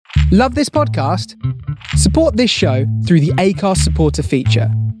Love this podcast? Support this show through the Acast supporter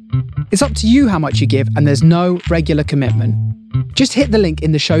feature. It's up to you how much you give, and there's no regular commitment. Just hit the link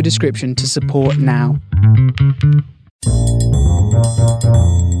in the show description to support now.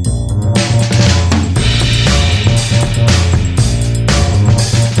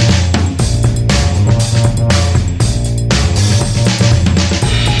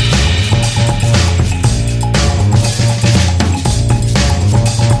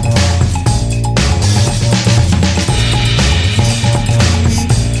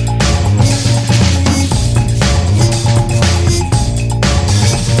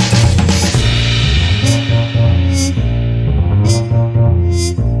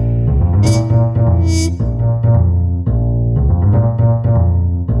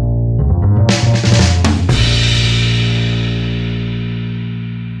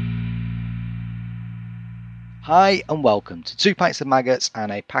 Hi and welcome to 2 Pints of Maggots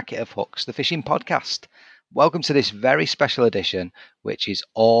and a Packet of Hooks, the fishing podcast. Welcome to this very special edition, which is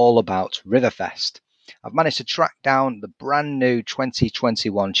all about Riverfest. I've managed to track down the brand new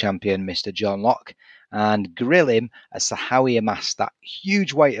 2021 champion, Mr. John Locke, and grill him as to how he amassed that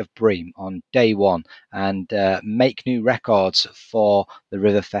huge weight of bream on day one and make new records for the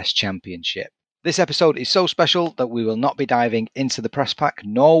Riverfest Championship. This episode is so special that we will not be diving into the press pack,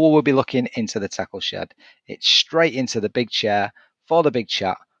 nor will we be looking into the tackle shed. It's straight into the big chair for the big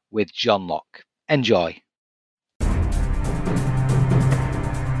chat with John Locke. Enjoy.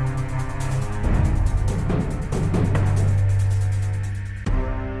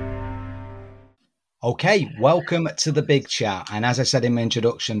 Okay, welcome to the big chat. And as I said in my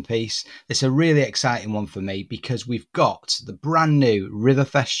introduction piece, it's a really exciting one for me because we've got the brand new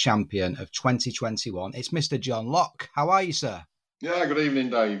Riverfest champion of 2021. It's Mr. John Locke. How are you, sir? Yeah, good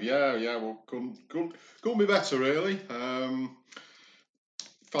evening, Dave. Yeah, well, couldn't be better, really.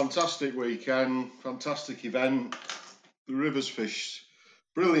 Fantastic weekend, fantastic event. The rivers fished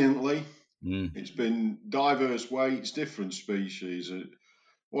brilliantly. It's been diverse weights, different species.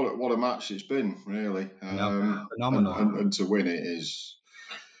 What a match it's been, really. Phenomenal. And to win it is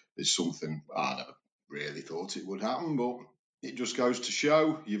something I never really thought it would happen, but it just goes to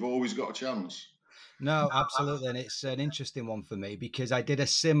show you've always got a chance. No, absolutely. And it's an interesting one for me because I did a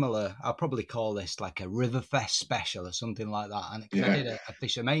similar, I'll probably call this like a Riverfest special or something like that. And I did a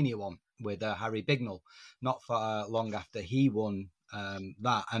Fishermania one with Harry Bignell, not for long after he won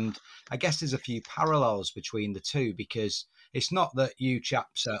that. And I guess there's a few parallels between the two because it's not that you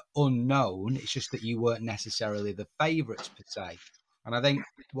chaps are unknown. It's just that you weren't necessarily the favourites per se. And I think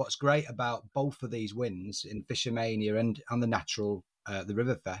what's great about both of these wins in Fishermania and on the natural, the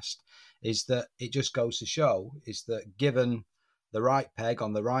Riverfest, is that it just goes to show is that given the right peg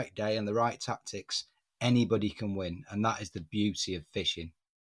on the right day and the right tactics, anybody can win. And that is the beauty of fishing.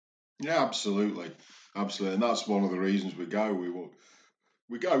 Yeah, absolutely. And that's one of the reasons we go. We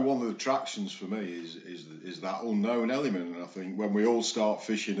go. One of the attractions for me is that unknown element. And I think when we all start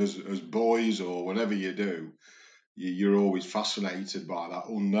fishing as boys or whatever you do, you're always fascinated by that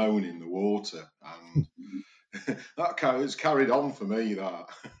unknown in the water. And it's carried on for me, that.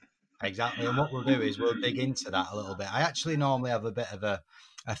 Exactly. And what we'll do is we'll dig into that a little bit. I actually normally have a bit of a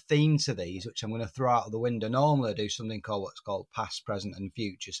theme to these, which I'm going to throw out of the window. Normally I do something called what's called past, present and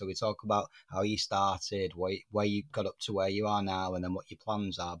future. So we talk about how you started, where you got up to where you are now, and then what your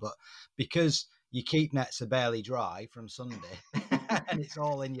plans are. But because your keep nets are barely dry from Sunday and it's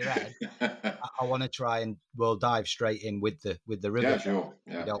all in your head, I want to try and we'll dive straight in with the river. Yeah, sure.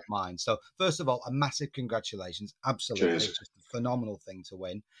 Yeah. If you don't mind. So first of all, a massive congratulations. Absolutely. Cheers. It's just a phenomenal thing to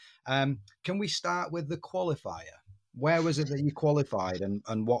win. Can we start with the qualifier? Where was it that you qualified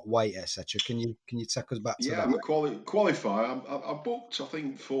and what weight, etc.? Can you take us back to that? Yeah, qualifier. I booked, I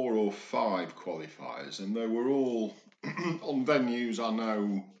think, 4 or 5 qualifiers, and they were all on venues I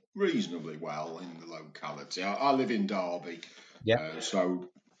know reasonably well in the locality. I live in Derby, so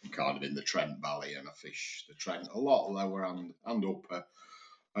kind of in the Trent Valley, and I fish the Trent a lot lower and upper.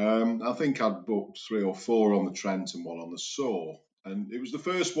 I think I'd booked 3 or 4 on the Trent and 1 on the Soar, and it was the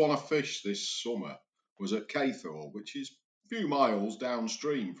first one I fished this summer. Was at Caithor, which is a few miles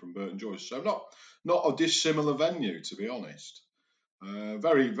downstream from Burton Joyce, so not a dissimilar venue, to be honest.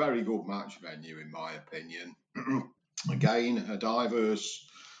 Very, very good match venue in my opinion. Again, a diverse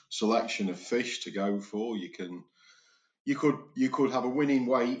selection of fish to go for. You could have a winning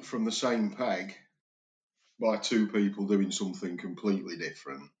weight from the same peg by 2 people doing something completely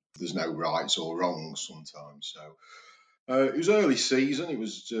different. There's no rights or wrongs sometimes. So it was early season. It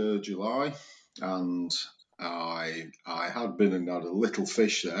was July. And I had been and had a little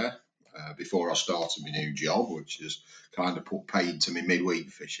fish there, before I started my new job, which is kind of put paid to me midweek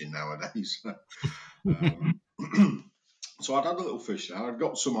fishing nowadays. So I'd had a little fish there. I'd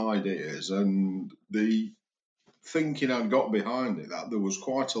got some ideas, and the thinking I'd got behind it that there was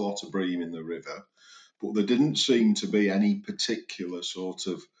quite a lot of bream in the river, but there didn't seem to be any particular sort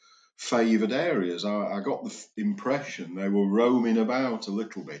of favoured areas. I got the impression they were roaming about a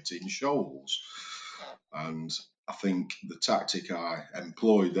little bit in shoals, and I think the tactic I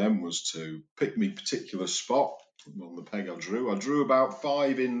employed then was to pick me particular spot on the peg I drew. I drew about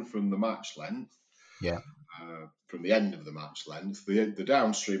 5 in from the match length. Yeah. From the end of the match length. The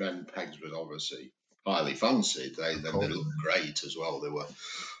downstream end pegs were obviously highly fancied. They looked great as well. They were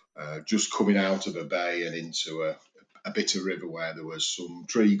just coming out of a bay and into a bit of river where there was some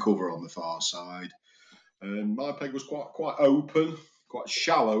tree cover on the far side. And my peg was quite open, quite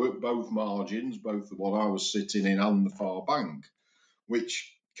shallow at both margins, both the one I was sitting in and the far bank,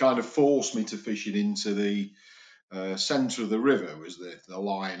 which kind of forced me to fish it into the centre of the river was the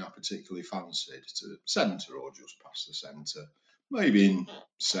line I particularly fancied, to the centre or just past the centre, maybe in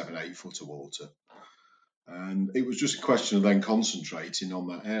 7-8 foot of water. And it was just a question of then concentrating on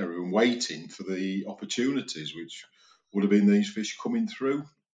that area and waiting for the opportunities, which would have been these fish coming through.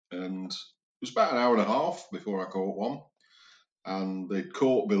 And it was about an hour and a half before I caught one. And they'd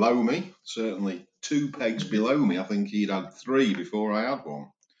caught below me, certainly 2 pegs below me. I think he'd had 3 before I had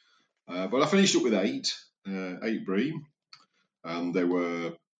one. But I finished up with 8 bream, and they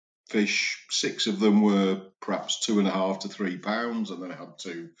were fish. 6 of them were perhaps 2.5 to 3 pounds, and then I had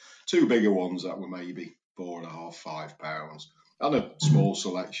two bigger ones that were maybe 4.5, 5 pounds, and a small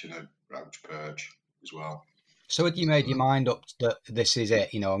selection of roach perch as well. So had you made your mind up that this is it?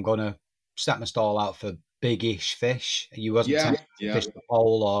 I'm going to set my stall out for biggish fish. You wasn't tempted to fish the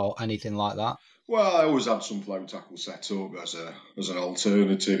pole or anything like that? Well, I always had some float tackle set up as an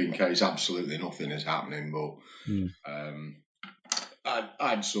alternative in case absolutely nothing is happening. But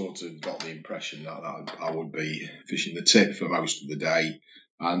I'd sort of got the impression that I would be fishing the tip for most of the day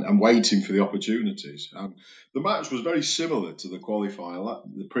and waiting for the opportunities. And the match was very similar to the qualifier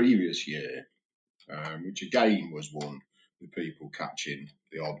the previous year, which again was won with people catching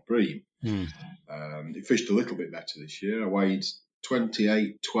the odd bream. It fished a little bit better this year. I weighed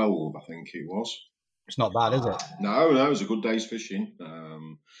 28.12, I think it was. It's not bad, is it? No, it was a good day's fishing.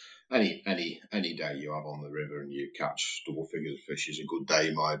 Any day you have on the river and you catch double figures of fish is a good day,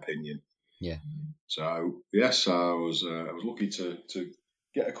 in my opinion. Yeah. So yes, I was lucky to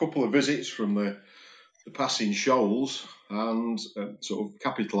get a couple of visits from the passing shoals and sort of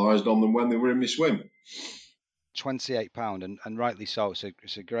capitalised on them when they were in my swim. £28, and rightly so.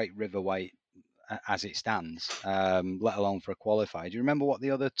 It's a great river weight as it stands, let alone for a qualifier. Do you remember what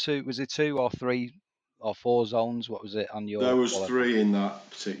the other 2, was it 2 or 3 or 4 zones? What was it on your? There was 3 in that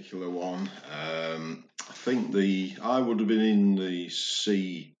particular one. I think I would have been in the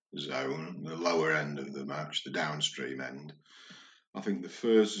C zone, the lower end of the match, the downstream end. I think the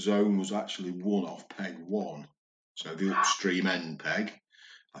first zone was actually won off peg 1, so the upstream end peg.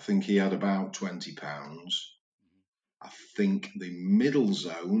 I think he had about £20. I think the middle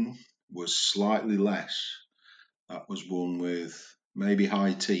zone was slightly less. That was won with maybe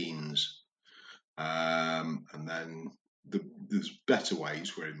high teens. And then there's better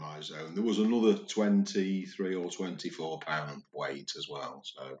weights were in my zone. There was another 23 or 24 pound weight as well.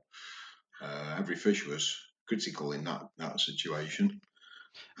 So every fish was critical in that situation.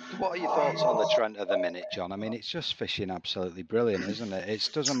 What are your thoughts on the Trent at the minute, John? I mean, it's just fishing absolutely brilliant, isn't it? It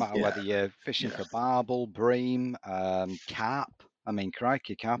doesn't matter whether you're fishing for barbel, bream, carp. I mean,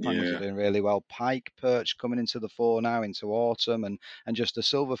 crikey, carp angles are doing really well. Pike, perch coming into the fore now, into autumn, and just the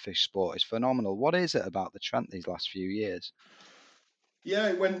silverfish sport is phenomenal. What is it about the Trent these last few years? Yeah,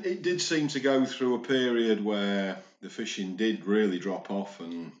 it did seem to go through a period where the fishing did really drop off,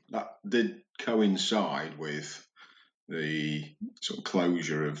 and that did coincide with the sort of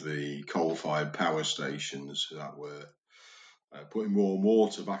closure of the coal-fired power stations that were putting warm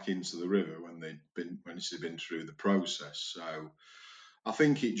water back into the river when it had been through the process. So I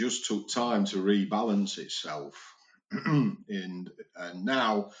think it just took time to rebalance itself. And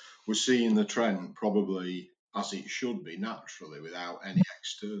now we're seeing the trend probably as it should be, naturally, without any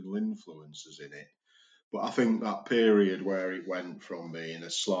external influences in it. But I think that period where it went from being a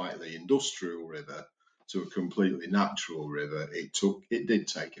slightly industrial river to a completely natural river, it did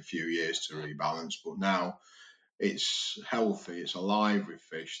take a few years to rebalance, but now it's healthy, it's alive with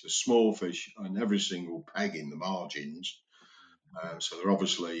fish, the small fish on every single peg in the margins. So they're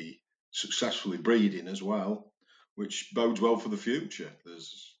obviously successfully breeding as well, which bodes well for the future.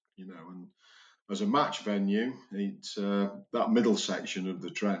 There's, and as a match venue, that middle section of the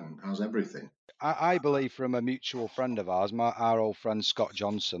Trent has everything. I believe from a mutual friend of ours, our old friend Scott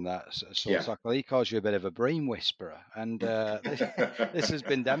Johnson, that's he calls you a bit of a bream whisperer, and this has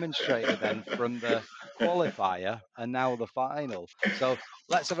been demonstrated then from the qualifier and now the final. So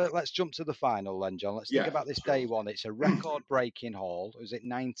let's jump to the final then, John. Let's think about this day one. It's a record-breaking haul. Was it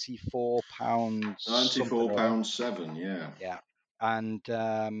 £94? £94.7, yeah. Yeah, and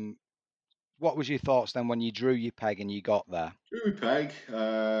what was your thoughts then when you drew your peg and you got there? Drew peg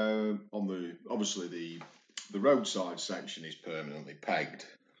on obviously the roadside section is permanently pegged,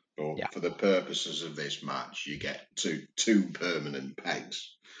 but for the purposes of this match, you get two permanent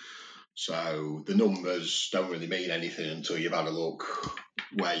pegs. So the numbers don't really mean anything until you've had a look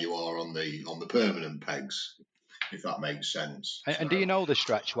where you are on the permanent pegs, if that makes sense. And do you know the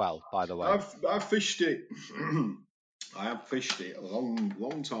stretch well, by the way? I've fished it. I have fished it a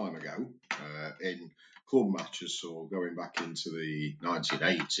long time ago in club matches, so going back into the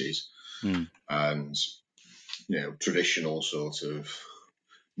 1980s, and traditional sort of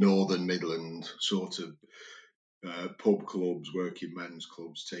Northern Midland sort of pub clubs, working men's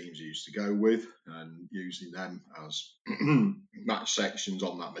clubs, teams used to go with, and using them as match sections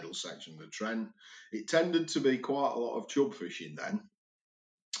on that middle section of the Trent. It tended to be quite a lot of chub fishing then.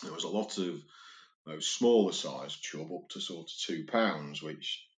 There was a lot of those smaller size chub up to sort of £2,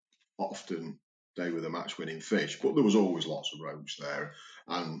 which often they were the match-winning fish. But there was always lots of roach there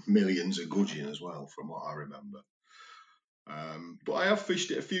and millions of gudgeon as well, from what I remember. But I have fished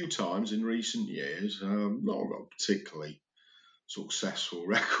it a few times in recent years. Not a particularly successful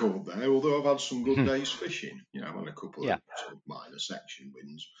record there, although I've had some good days fishing. I've had a couple of sort of minor section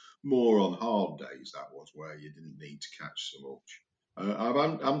wins. More on hard days, that was, where you didn't need to catch so much. I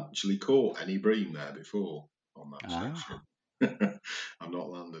haven't actually caught any bream there before on that section. I've not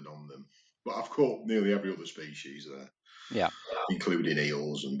landed on them. But I've caught nearly every other species there. Yeah. Including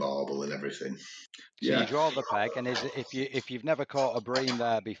eels and barbel and everything. So you draw the peg, and if you've never caught a bream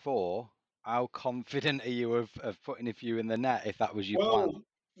there before, how confident are you of putting a few in the net if that was your plan?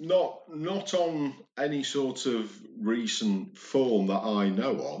 Not on any sort of recent form that I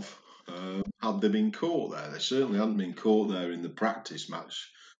know of. Had they been caught there? They certainly hadn't been caught there in the practice match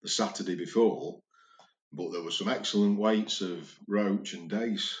the Saturday before, but there were some excellent weights of roach and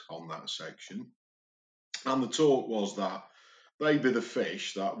dace on that section. And the talk was that they'd be the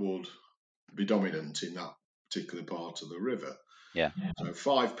fish that would be dominant in that particular part of the river. Yeah. So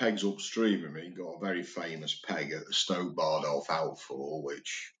 5 pegs upstream of me got a very famous peg at the Stoke Bardolph Outfall,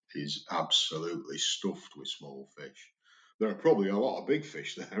 which is absolutely stuffed with small fish. There are probably a lot of big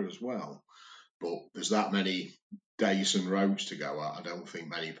fish there as well, but there's that many dace and roach to go at. I don't think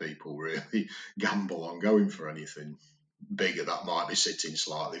many people really gamble on going for anything bigger that might be sitting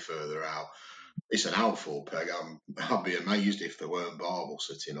slightly further out. It's an outfall peg. I'd be amazed if there weren't barbel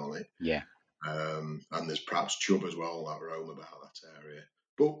sitting on it. Yeah. And there's perhaps chub as well that roam about that area.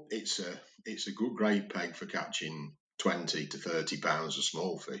 But it's a great peg for catching 20 to 30 pounds of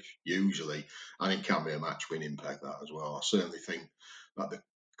small fish, usually, and it can be a match-winning peg, that as well. I certainly think that the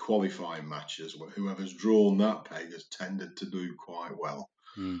qualifying matches, whoever's drawn that peg has tended to do quite well.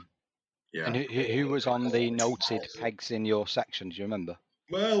 Yeah. And who was on the noted pegs in your section, do you remember?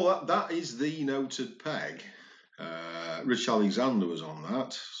 Well, that is the noted peg. Rich Alexander was on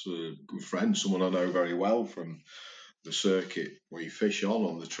that. So a good friend, someone I know very well from the circuit we fish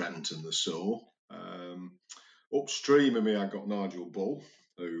on the Trent and the Soar. Upstream of me, I got Nigel Bull,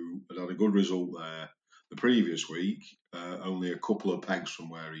 who had a good result there the previous week, only a couple of pegs from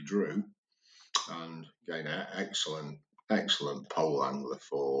where he drew. And again, excellent pole angler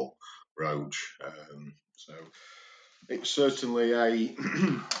for roach. So it's certainly a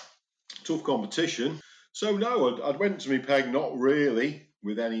tough competition. So no, I'd went to my peg not really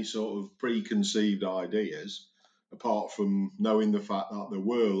with any sort of preconceived ideas, apart from knowing the fact that there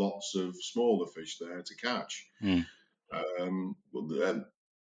were lots of smaller fish there to catch. But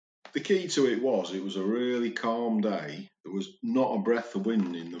the key to it was a really calm day. There was not a breath of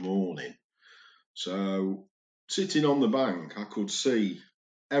wind in the morning. So sitting on the bank, I could see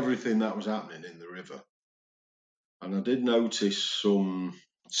everything that was happening in the river. And I did notice some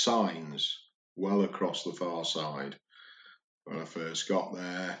signs well across the far side when I first got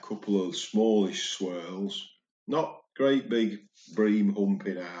there. A couple of smallish swirls, not great big bream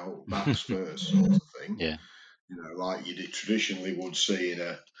humping out, backs first sort of thing. Yeah. Like you traditionally would see in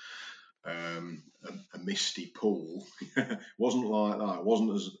a misty pool. It wasn't like that. It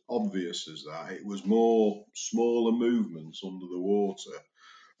wasn't as obvious as that. It was more smaller movements under the water.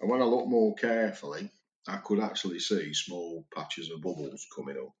 And when I looked more carefully, I could actually see small patches of bubbles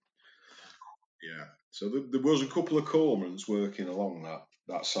coming up. Yeah. So there was a couple of cormorants working along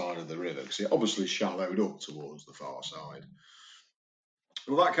that side of the river because it obviously shallowed up towards the far side.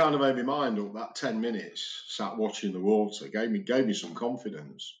 Well, that kind of made me mind up. That 10 minutes sat watching the water gave me some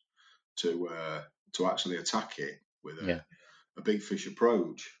confidence to actually attack it with a big fish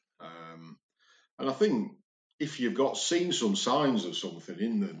approach. And I think if you've seen some signs of something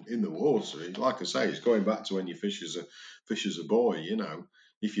in the water, like I say, it's going back to when you fish as a boy. You know,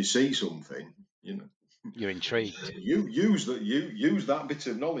 if you see something, you know, you're intrigued. You use that bit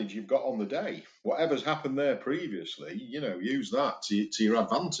of knowledge you've got on the day. Whatever's happened there previously, you know, use that to your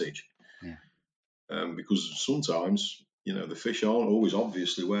advantage. Yeah. Because sometimes, you know, the fish aren't always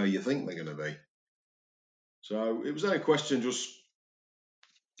obviously where you think they're going to be. So it was then a question just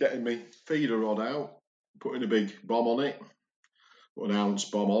getting me feeder rod out, putting a big bomb on it, put an ounce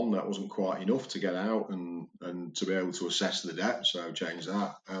bomb on. That wasn't quite enough to get out and to be able to assess the depth. So I changed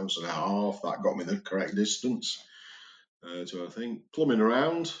that, ounce and a half. That got me the correct distance. So I think plumbing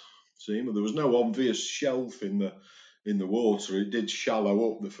around, seeing there was no obvious shelf in the water. It did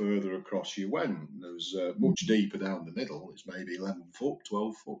shallow up the further across you went. It was much deeper down the middle. It's maybe 11 foot,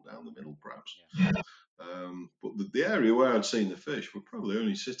 12 foot down the middle, perhaps. Yeah. But the area where I'd seen the fish were probably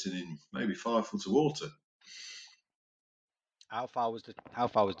only sitting in maybe 5 foot of water. How far was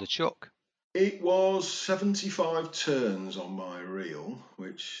the chuck? It was 75 turns on my reel,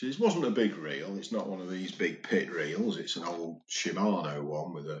 which wasn't a big reel. It's not one of these big pit reels. It's an old Shimano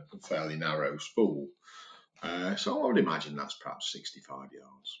one with a fairly narrow spool. So I would imagine that's perhaps 65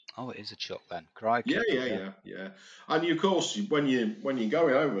 yards. Oh, it is a chuck then. Crikey. Yeah. And of course, when you're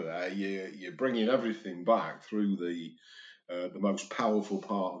going over there, you're bringing everything back through the most powerful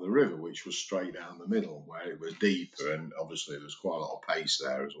part of the river, which was straight down the middle, where it was deeper, and obviously there was quite a lot of pace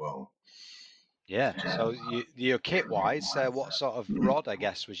there as well. Yeah. So your kit wise, what sort of rod, I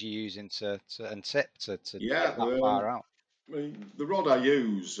guess, was you using to tip to get that far out? I mean, the rod I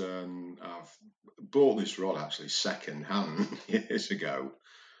use, I've bought this rod actually second hand years ago.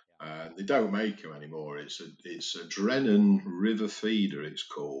 They don't make them anymore. It's a Drennan River Feeder, it's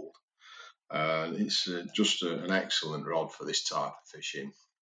called. It's just an excellent rod for this type of fishing.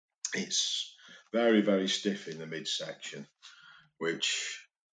 It's very, very stiff in the midsection, which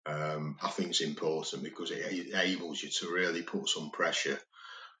I think is important because it enables you to really put some pressure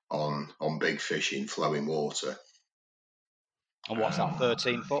on big fish in flowing water. And what's that,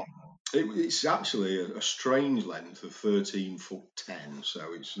 13 foot? It's actually a strange length of 13 foot 10,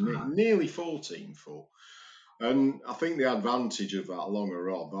 so it's nearly 14 foot. And I think the advantage of that longer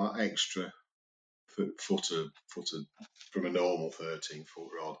rod, that extra foot from a normal 13 foot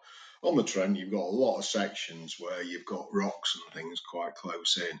rod. On the Trent, you've got a lot of sections where you've got rocks and things quite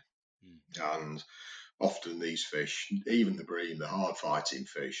close in, and often these fish, even the bream, the hard fighting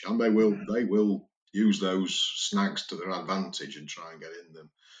fish, and they will use those snags to their advantage and try and get in them.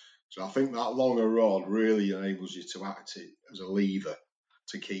 So I think that longer rod really enables you to act it as a lever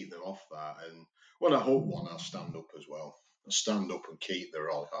to keep them off that. And when I hook one, I'll stand up as well. I'll stand up and keep the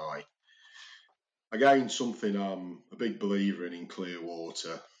rod high. Again, something I'm a big believer in clear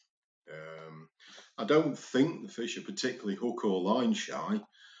water. I don't think the fish are particularly hook or line shy,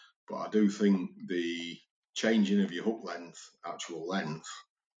 but I do think the changing of your hook length, actual length,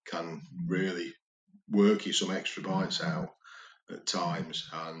 can really work you some extra bites out at times.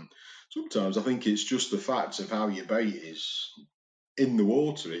 And sometimes I think it's just the fact of how your bait is in the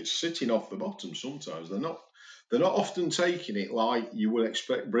water. It's sitting off the bottom sometimes. They're not often taking it like you would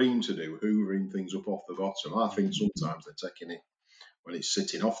expect bream to do, hoovering things up off the bottom. I think sometimes they're taking it when it's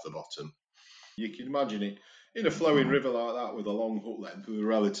sitting off the bottom. You can imagine it in a flowing river like that with a long hook length with a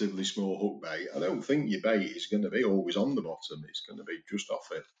relatively small hook bait. I don't think your bait is going to be always on the bottom. It's going to be just off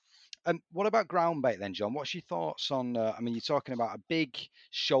it. And what about ground bait then, John? What's your thoughts on, I mean, you're talking about a big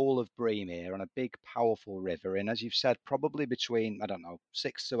shoal of bream here on a big, powerful river. And as you've said, probably between, I don't know,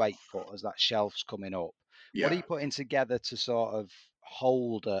 6 to 8 foot as that shelf's coming up. Yeah. What are you putting together to sort of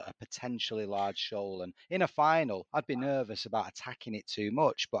hold a potentially large shoal? And in a final, I'd be nervous about attacking it too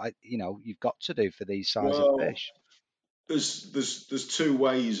much, but, you've got to do for these size of fish. There's two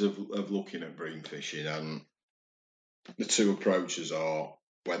ways of looking at bream fishing, and the two approaches are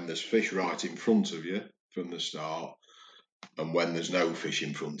when there's fish right in front of you from the start and when there's no fish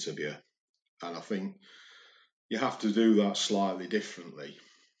in front of you. And I think you have to do that slightly differently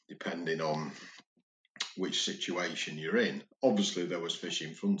depending on which situation you're in. Obviously, there was fish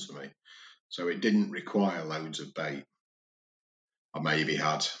in front of me, so it didn't require loads of bait. I maybe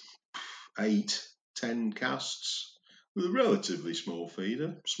had 8-10 casts with a relatively small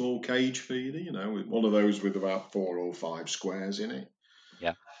feeder, small cage feeder, one of those with about 4 or 5 squares in it.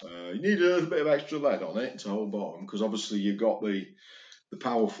 Yeah. You need a little bit of extra lead on it to hold bottom, because obviously you've got the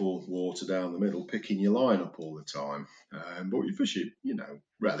powerful water down the middle picking your line up all the time. But you fish it,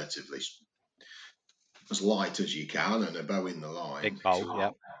 relatively as light as you can and a bow in the line. Big bow,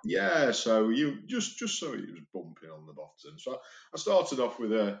 yeah. Yeah, so you just so it was bumping on the bottom. So I started off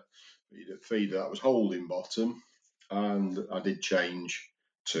with a feeder that was holding bottom, and I did change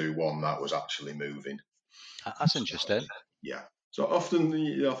to one that was actually moving. That's interesting. Yeah. So often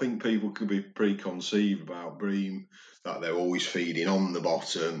I think people could be preconceived about bream, that they're always feeding on the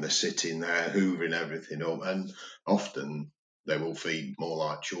bottom, they're sitting there hoovering everything up, and often they will feed more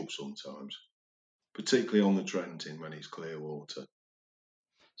like chub sometimes, particularly on the Trenton when it's clear water.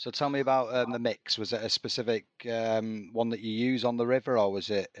 So tell me about the mix. Was it a specific one that you use on the river, or was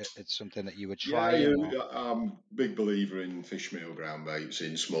it's something that you were trying? Yeah, I'm a big believer in fish meal ground baits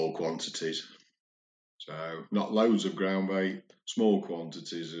in small quantities. So not loads of ground bait, small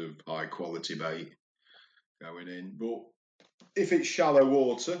quantities of high quality bait going in. But if it's shallow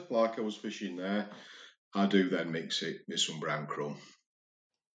water, like I was fishing there, I do then mix it with some brown crumb,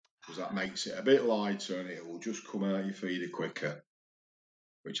 because that makes it a bit lighter and it will just come out your feeder quicker,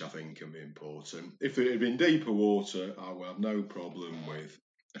 which I think can be important. If it had been deeper water, I would have no problem with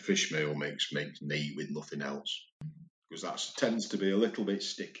a fish meal mix neat with nothing else, because that tends to be a little bit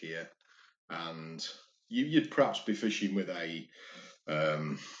stickier, and you'd perhaps be fishing with a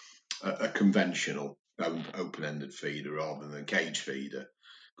conventional open-ended feeder rather than a cage feeder,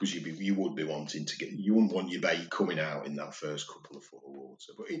 because you would be wanting to you wouldn't want your bait coming out in that first couple of foot of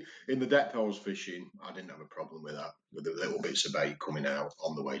water. But in the depth I was fishing, I didn't have a problem with that, with the little bits of bait coming out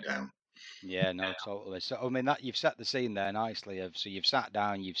on the way down. Yeah, no, totally. So I mean that you've set the scene there nicely. So you've sat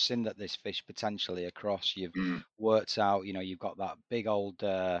down, you've seen that this fish potentially across. You've worked out, you've got that big old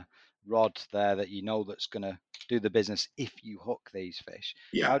rod there that that's going to do the business if you hook these fish.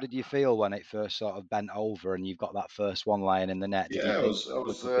 Yeah. How did you feel when it first sort of bent over and you've got that first one lying in the net? Did you think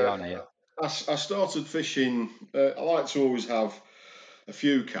we could be on here? I started fishing. I like to always have a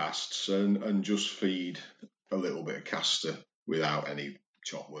few casts and just feed a little bit of caster without any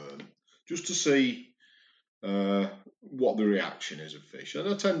chop worm, just to see what the reaction is of fish. And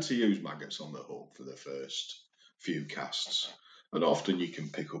I tend to use maggots on the hook for the first few casts. And often you can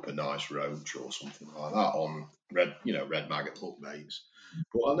pick up a nice roach or something like that on red maggot hook baits.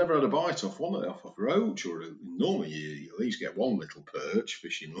 But I never had a bite off a roach, or normally you at least get one little perch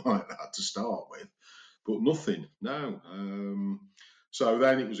fishing like that to start with, but nothing, no. So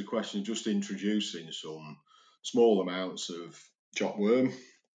then it was a question of just introducing some small amounts of chop worm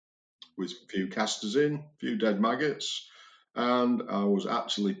with a few casters in, a few dead maggots, and I was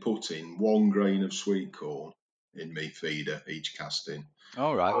actually putting 1 grain of sweet corn in me feeder each casting.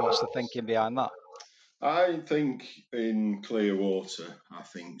 All right, what's the thinking behind that? I think in clear water, I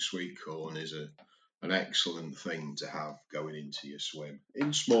think sweet corn is an excellent thing to have going into your swim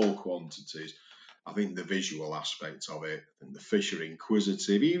in small quantities. I think the visual aspect of it, and the fish are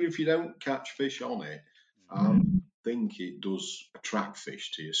inquisitive, even if you don't catch fish on it. I think it does attract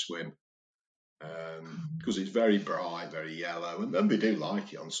fish to your swim, because it's very bright, very yellow, and then they do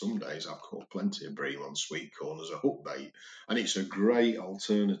like it on some days. I've caught plenty of bream on sweet corn as a hook bait, and it's a great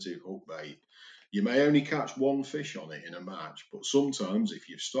alternative hook bait. You may only catch one fish on it in a match, but sometimes if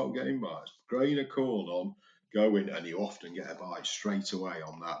you've stopped getting bites, grain of corn on, go in, and you often get a bite straight away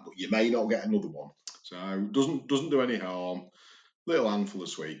on that, but you may not get another one. So it doesn't do any harm. Little handful of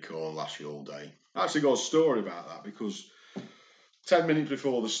sweet corn lasts you all day. I actually got a story about that, because 10 minutes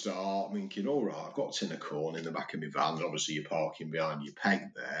before the start, I'm thinking, all right, I've got a tin of corn in the back of my van, and obviously you're parking behind your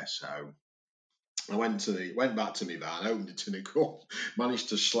peg there, so I went back to my van, opened the tin of corn, managed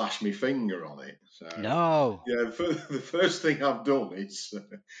to slash my finger on it. So, no. Yeah, the first thing I've done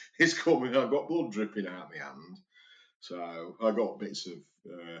is coming. I've got blood dripping out my hand. So I got bits of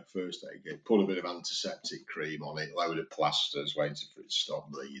first aid kit, put a bit of antiseptic cream on it, load of plasters, waiting for it to stop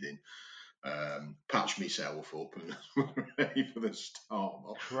bleeding. Patch myself up and ready for the start.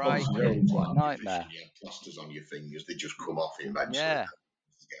 Crikey, what a nightmare. You have plasters on your fingers, they just come off eventually. Yeah.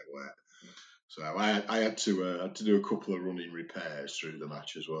 Get wet. So I had to do a couple of running repairs through the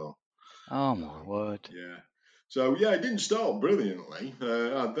match as well. Oh my word! Yeah. So yeah, it didn't start brilliantly.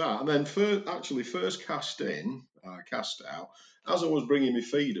 I had that, and then first cast out. As I was bringing my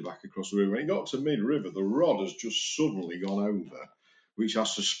feeder back across the river, when it got to mid-river, the rod has just suddenly gone over, which I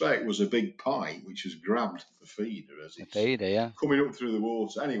suspect was a big pike which has grabbed the feeder as it's coming up through the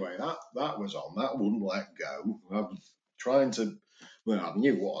water. Anyway, that was on. That wouldn't let go. I was trying to. Well, I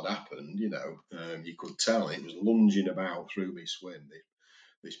knew what had happened. You could tell it was lunging about through my swim.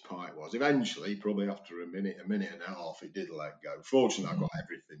 The this pike was. Eventually, probably after a minute and a half, it did let go. Fortunately, I got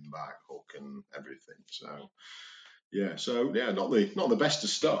everything back, hook and everything. So not the best of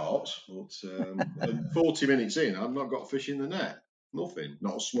starts, but and 40 minutes in, I've not got fish in the net. Nothing,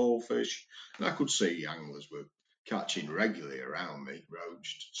 not a small fish. And I could see anglers were catching regularly around me,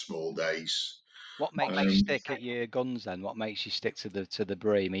 roached, small dace. What makes you stick at your guns then? What makes you stick to the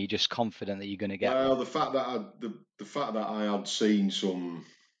bream? Are you just confident that you're going to get? Well, the fact that I had seen some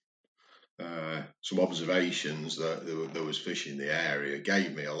observations that there was fish in the area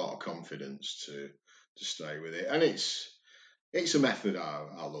gave me a lot of confidence to stay with it. And it's a method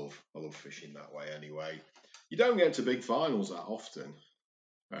I love. I love fishing that way anyway. You don't get to big finals that often.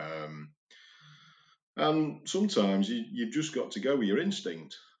 And sometimes you've just got to go with your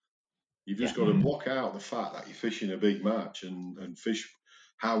instinct. You've just got to block out the fact that you're fishing a big match and fish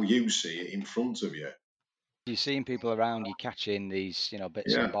how you see it in front of you. You're seeing people around you catching these,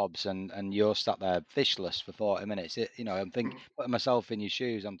 bits and bobs, and you're sat there fishless for 40 minutes. I'm thinking, putting myself in your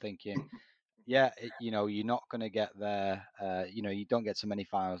shoes, I'm thinking, you're not going to get there. You don't get to many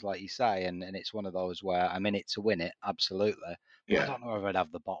finals, like you say, and it's one of those where I'm in it to win it, absolutely. But I don't know if I'd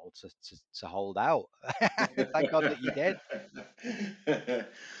have the bottle to hold out. Thank God that you did.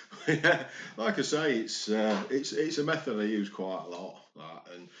 Like I say, it's a method I use quite a lot.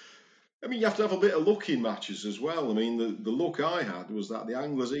 And I mean, you have to have a bit of luck in matches as well. I mean, the luck I had was that the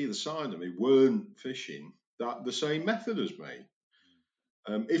anglers either side of me weren't fishing the same method as me.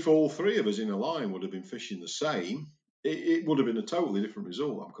 If all three of us in a line would have been fishing the same, it would have been a totally different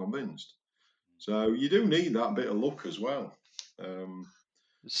result, I'm convinced. So you do need that bit of luck as well. And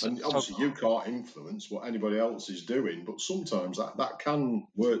obviously you can't influence what anybody else is doing, but sometimes that can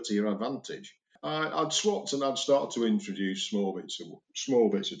work to your advantage. I'd swapped and I'd started to introduce small bits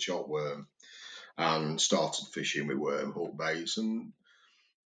of chop worm and started fishing with worm hook baits, and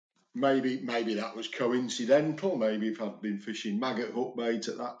maybe that was coincidental. Maybe if I'd been fishing maggot hook bait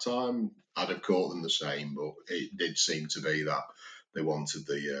at that time, I'd have caught them the same. But it did seem to be that they wanted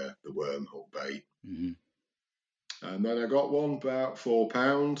the worm hook bait. Mm-hmm. And then I got one about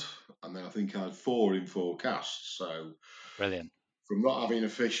 £4, and then I think I had 4 in 4 casts. So brilliant. From not having a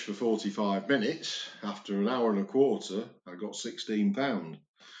fish for 45 minutes, after an hour and a quarter, I got £16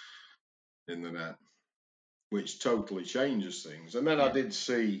 in the net, which totally changes things. And then I did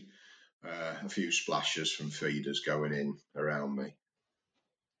see a few splashes from feeders going in around me.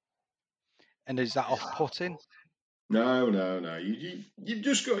 And is that off-putting? No. You've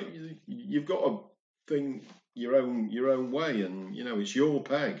got to think your own way, and it's your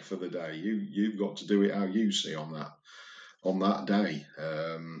peg for the day. You've got to do it how you see on that day.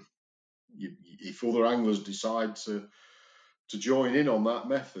 If other anglers decide to join in on that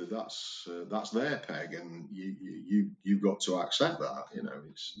method, that's their peg, and you've got to accept that.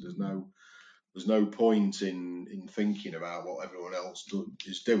 There's no point in thinking about what everyone else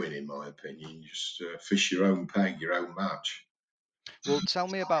is doing, in my opinion. You just fish your own peg, your own match. Well, tell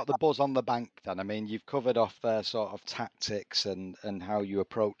me about the buzz on the bank then. I mean, you've covered off their sort of tactics and how you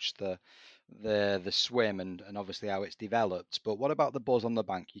approach the swim and obviously how it's developed. But what about the buzz on the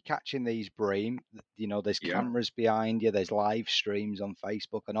bank? You're catching these bream, there's cameras behind you, there's live streams on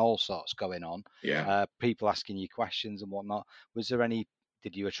Facebook and all sorts going on. People asking you questions and whatnot.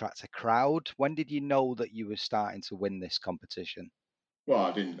 Did you attract a crowd? When did you know that you were starting to win this competition? Well,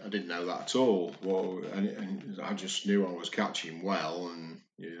 I didn't know that at all. Well, and I just knew I was catching well, and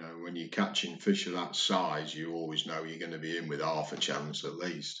when you're catching fish of that size, you always know you're going to be in with half a chance at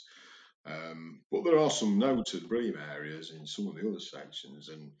least. But there are some noted bream areas in some of the other sections,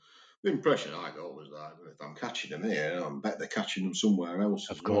 and the impression I got was that if I'm catching them here, I bet they're catching them somewhere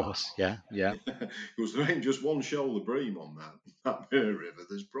else. Of course, well. Yeah. Because there ain't just one shoal of bream on that river.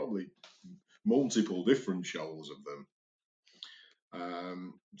 There's probably multiple different shoals of them.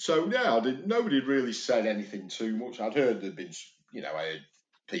 Nobody really said anything too much. I'd heard there'd been, I heard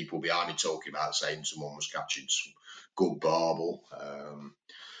people behind me talking about saying someone was catching some good barbel. So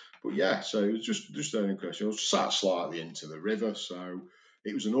it was just an impression. I was sat slightly into the river, so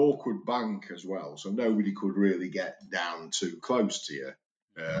it was an awkward bank as well, so nobody could really get down too close to you.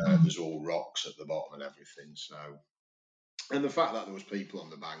 There's all rocks at the bottom and everything. So, and the fact that there was people on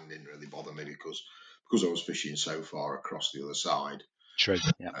the bank didn't really bother me because I was fishing so far across the other side. True.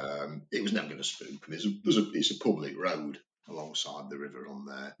 Yeah. It was never going to spook. It's a public road alongside the river on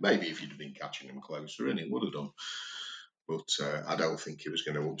there. Maybe if you'd have been catching them closer in, it would have done. But I don't think it was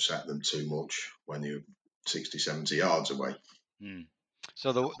going to upset them too much when you're 60, 70 yards away.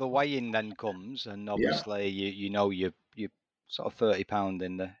 So the weigh-in then comes, and obviously you're sort of £30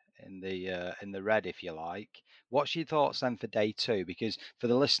 in the red, if you like. What's your thoughts then for day 2? Because for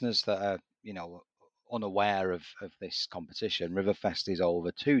the listeners that are, unaware of this competition, Riverfest is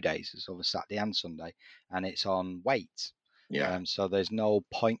over 2 days. It's over Saturday and Sunday, and it's on weight. Yeah. So there's no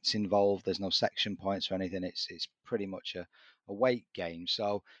points involved. There's no section points or anything. It's pretty much a weight game.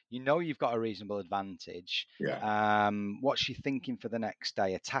 So you've got a reasonable advantage. Yeah. What's she thinking for the next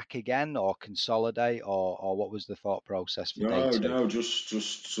day? Attack again or consolidate, or what was the thought process for day 2? No, just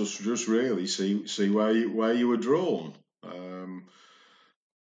really see where you were drawn.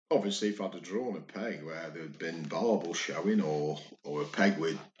 Obviously, if I'd have drawn a peg where there'd been barbel showing or a peg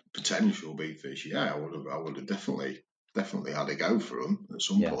with potential big fish, I would have definitely had a go for them at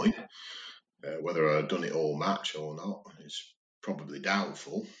some point. Whether I'd done it all match or not is probably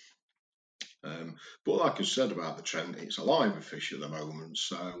doubtful. But like I said about the Trent, it's a live fish at the moment,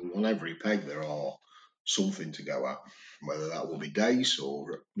 so on every peg there are something to go at, whether that will be dace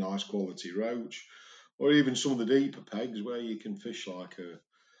or nice quality roach, or even some of the deeper pegs where you can fish like a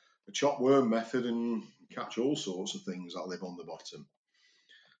chop worm method and catch all sorts of things that live on the bottom.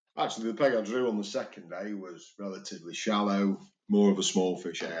 Actually, the peg I drew on the second day was relatively shallow, more of a small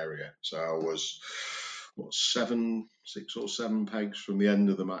fish area. So I was, 6 or 7 pegs from the end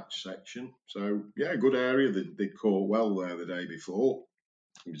of the match section. So, yeah, good area. They caught well there the day before.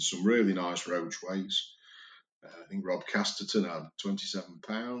 With some really nice roach weights. I think Rob Casterton had 27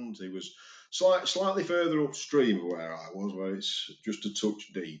 pounds. He was slightly further upstream of where I was, where it's just a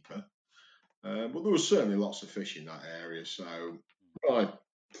touch deeper. But there was certainly lots of fish in that area. So my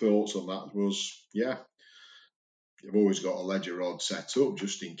thoughts on that was, you've always got a ledger rod set up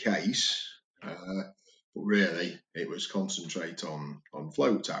just in case. But really, it was concentrate on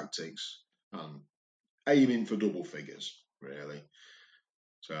float tactics and aiming for double figures, really.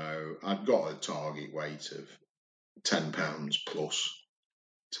 So I'd got a target weight of 10 pounds plus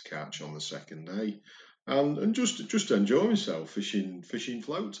to catch on the second day, and just enjoy myself fishing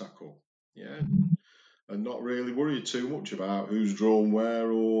float tackle, and not really worry too much about who's drawn where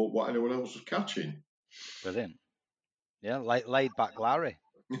or what anyone else was catching. Brilliant. Yeah, laid back Larry.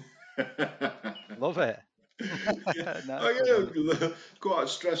 Love it. No, quite a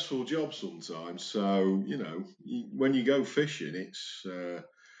stressful job sometimes. So when you go fishing, it's an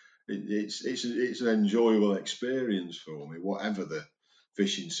enjoyable experience for me, whatever the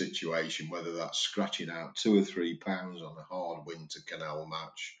fishing situation, whether that's scratching out 2 or 3 pounds on a hard winter canal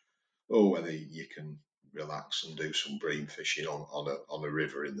match, or whether you can relax and do some bream fishing on a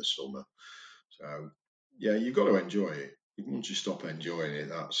river in the summer. So you've got to enjoy it. Once you stop enjoying it,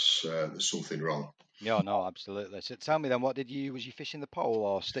 that's there's something wrong. Yeah, no, absolutely. So tell me then, was you fishing the pole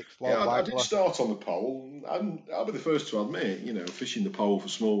or stick float? Yeah, I did start on the pole, and I'll be the first to admit, fishing the pole for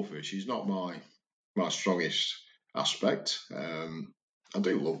small fish is not my strongest aspect. I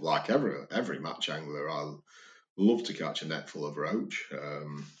do love, like every match angler, I love to catch a net full of roach. I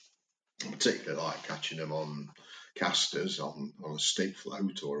particularly like catching them on casters, on a stick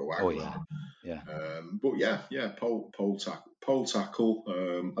float or a waggler. Oh yeah. But pole tackle.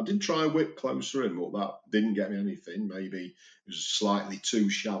 I did try a whip closer in, but that didn't get me anything. Maybe it was slightly too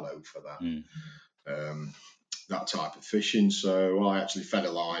shallow for that. That type of fishing. So I actually fed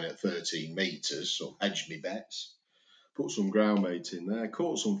a line at 13 metres, so hedged me bets, put some ground bait in there,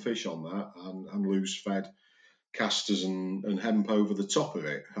 caught some fish on that, and loose fed casters and hemp over the top of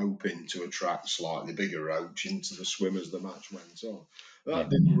it, hoping to attract slightly bigger roach into the swim as the match went on. That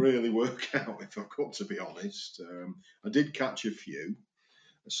didn't really work out, if I've got to be honest. I did catch a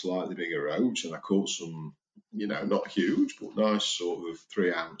slightly bigger roach, and I caught some, not huge, but nice sort of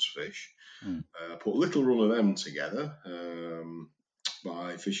 3-ounce fish. Put a little run of them together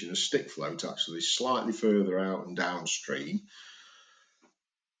by fishing a stick float, actually, slightly further out and downstream.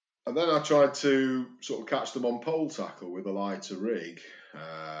 And then I tried to sort of catch them on pole tackle with a lighter rig.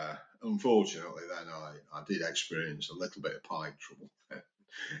 Unfortunately, then I did experience a little bit of pike trouble.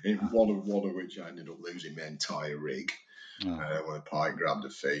 In one of which I ended up losing my entire rig. When a pike grabbed a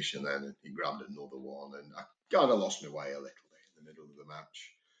fish and then he grabbed another one, and I kind of lost my way a little bit in the middle of the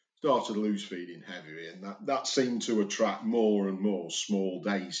match. Started loose feeding heavy, and that seemed to attract more and more small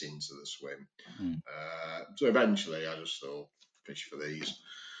dace into the swim. So eventually I just thought, fish for these.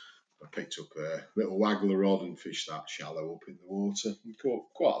 I picked up a little waggler rod and fished that shallow up in the water and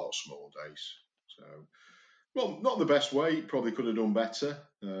caught quite a lot of small dace. So, well, not the best weight. Probably could have done better.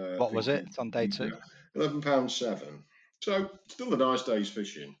 What was it on day 2? £11.7. So still a nice day's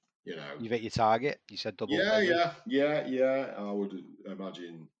fishing. You've hit your target. You said double. Yeah. I would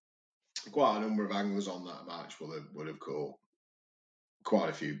imagine quite a number of anglers on that match would have caught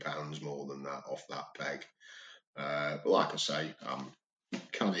quite a few pounds more than that off that peg. But like I say, I'm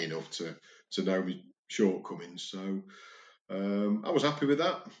canny enough to know my shortcomings. So I was happy with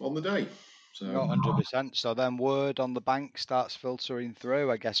that on the day. So not 100%. So then word on the bank starts filtering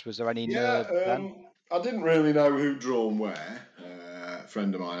through. I guess, was there any nerve then? I didn't really know who'd drawn where. A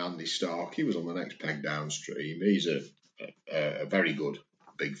friend of mine, Andy Stark, he was on the next peg downstream. He's a very good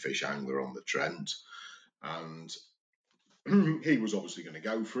big fish angler on the Trent, and he was obviously going to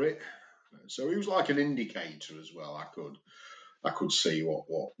go for it. So he was like an indicator as well. I could see what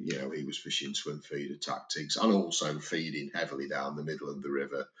he was fishing swim feeder tactics, and also feeding heavily down the middle of the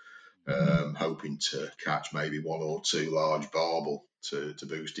river, hoping to catch maybe one or two large barbel to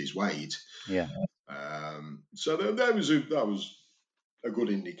boost his weight. Yeah. So that was a good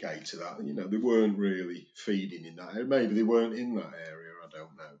indicator that they weren't really feeding in that area. Maybe they weren't in that area. I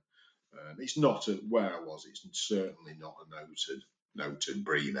don't know. It's not where I was. It's certainly not a noted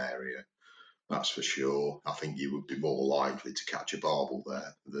bream area. That's for sure. I think you would be more likely to catch a barbel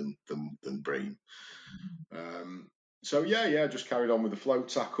there than bream. So just carried on with the float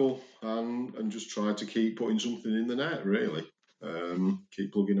tackle and just tried to keep putting something in the net. Really,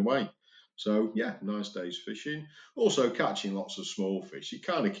 keep plugging away. So nice day's fishing. Also catching lots of small fish. It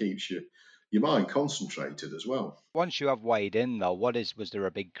kind of keeps your mind concentrated as well. Once you have weighed in, though, was there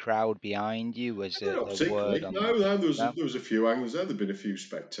a big crowd behind you? Was it a word on there was a few anglers there. There'd been a few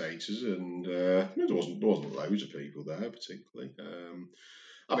spectators, and there wasn't loads of people there particularly.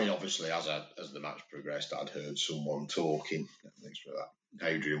 I mean, obviously, as the match progressed, I'd heard someone talking. Thanks for that.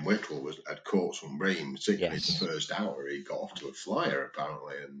 Adrian Whittle had caught some bream, particularly in the first hour. He got off to a flyer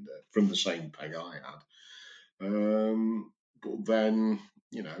apparently, and from the same peg I had. But then,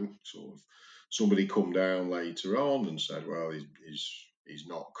 sort of somebody come down later on and said, well, he's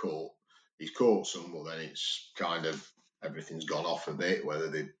not caught. He's caught some, but then it's kind of everything's gone off a bit, whether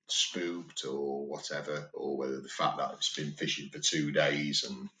they spooked or whatever, or whether the fact that it's been fishing for 2 days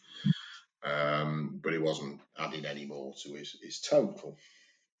and but he wasn't adding any more to his total.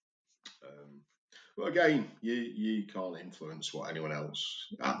 But again, you can't influence what anyone else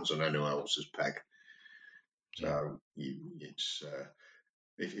happens on anyone else's peg. So it's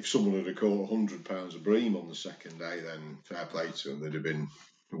if someone had caught £100 of bream on the second day, then fair play to them. They'd have been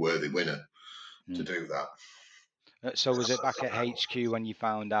a worthy winner to do that. So was it back at HQ when you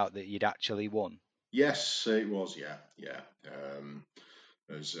found out that you'd actually won? Yes, it was. Yeah.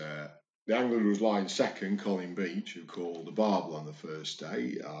 As the angler who was lying second, Colin Beach, who called the barbel on the first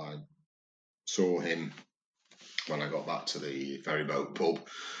day, I saw him when I got back to the ferryboat pub,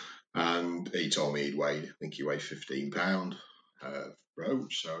 and he told me I think he weighed 15 pound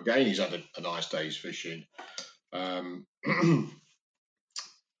roach. So again, he's had a nice day's fishing. But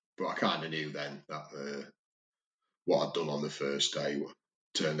I kind of knew then that what I'd done on the first day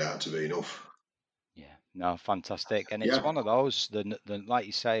turned out to be enough. Yeah, no, fantastic, and it's one of those. The like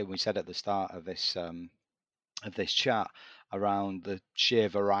you say, we said at the start of this chat around the sheer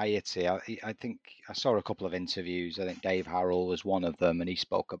variety. I think I saw a couple of interviews. I think Dave Harrell was one of them, and he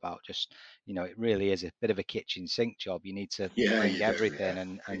spoke about just it really is a bit of a kitchen sink job. You need to bring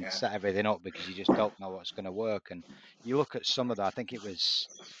everything and set everything up because you just don't know what's going to work. And you look at some of that. I think it was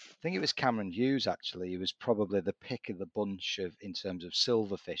Cameron Hughes actually. He was probably the pick of the bunch in terms of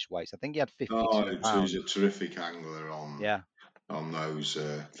silverfish weights. I think he had 52 pounds. He's a terrific angler on those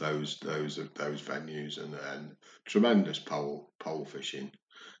venues and tremendous pole fishing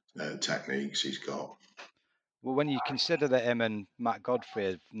techniques he's got. Well, when you consider that him and Matt Godfrey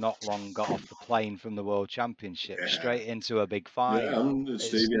have not long got off the plane from the World Championship straight into a big fight. Yeah, and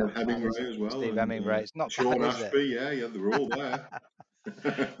Steve Hemingway as well. Steve Hemingway. It's not Sean bad, Ashby, is it? They were all there.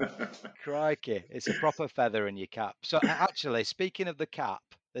 Crikey, it's a proper feather in your cap. So actually, speaking of the cap,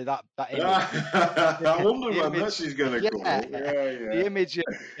 that image. I wonder when this is going to come. The image of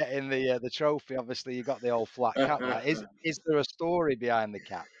getting the trophy. Obviously, you got the old flat cap. Is there a story behind the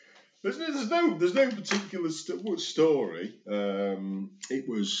cap? There's no particular story. It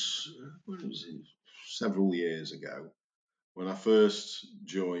was several years ago when I first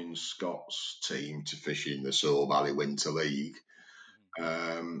joined Scott's team to fish in the Soar Valley Winter League.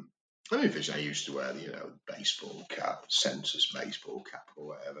 I used to wear baseball cap, census baseball cap or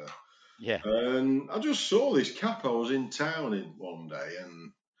whatever. Yeah. And I just saw this cap. I was in town one day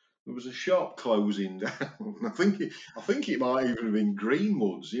and there was a shop closing down. I think it might even have been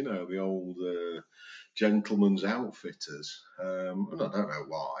Greenwood's, the old gentleman's outfitters. And I don't know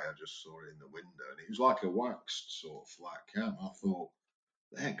why. I just saw it in the window, and it was like a waxed sort of flat cap. I thought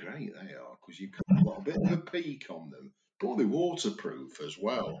they're great. They are, because you've got a bit of a peak on them, but they're waterproof as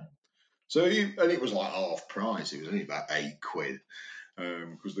well. So and it was like half price. It was only about £8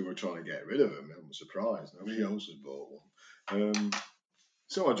 because they were trying to get rid of them. I'm surprised nobody else had bought one.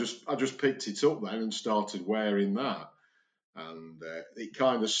 So I just picked it up then and started wearing that. And it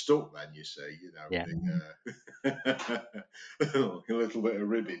kind of stuck then, you see, Yeah. a little bit of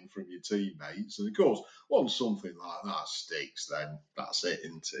ribbing from your teammates. And of course, once something like that sticks, then that's it,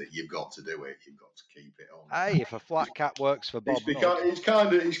 isn't it? You've got to do it. You've got to keep it on. Hey, if a flat cap works for Bob Nutt.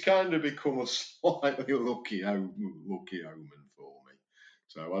 It's kind of become a slightly lucky omen for me.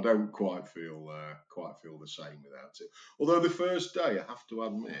 So I don't quite feel the same without it. Although the first day, I have to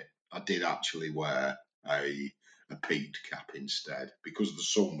admit, I did actually wear a peaked cap instead because the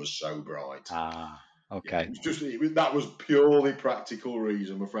sun was so bright. Ah, okay. Yeah, that was purely practical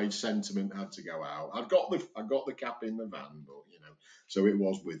reason. I'm afraid sentiment had to go out. I got the cap in the van, but so it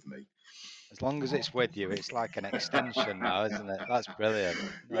was with me. As long as it's with you, it's like an extension now, isn't it? That's brilliant.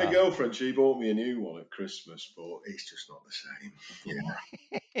 My girlfriend, she bought me a new one at Christmas, but it's just not the same.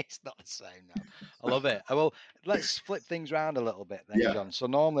 It's not the same now. I love it. Well, let's flip things around a little bit then, Yeah. John. So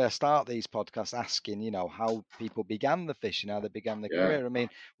normally I start these podcasts asking, how people began the fishing, how they began their career. I mean,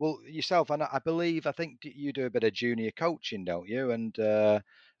 well, yourself, I think you do a bit of junior coaching, don't you? And the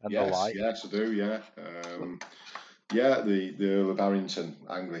like. Yes, I do. Yeah. Yeah, the Earl of Barrington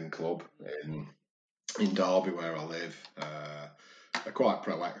Angling Club in Derby, where I live, are quite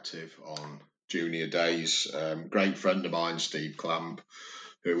proactive on junior days. Great friend of mine, Steve Clamp,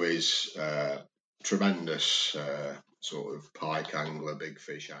 who is tremendous sort of pike angler, big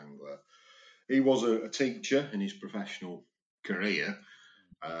fish angler. He was a teacher in his professional career,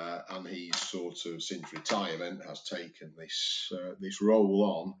 and he's sort of since retirement has taken this role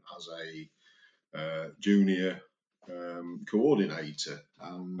on as a junior coordinator.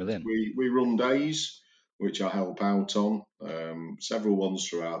 And Brilliant. we run days which I help out on, several ones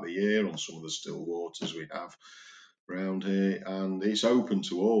throughout the year on some of the still waters we have around here, and it's open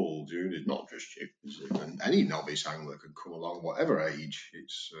to all juniors, not just you. Any novice angler can come along, whatever age.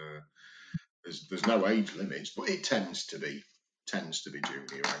 It's there's no age limits, but it tends to be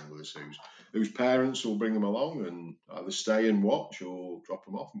junior anglers whose parents will bring them along and either stay and watch or drop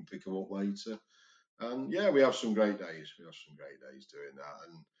them off and pick them up later. And yeah, we have some great days. Doing that,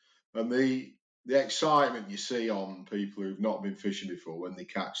 and the excitement you see on people who've not been fishing before when they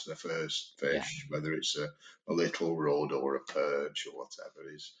catch their first fish, whether it's a little rudd or a perch or whatever,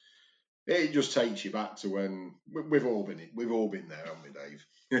 it just takes you back to when we've all been there, haven't we, Dave?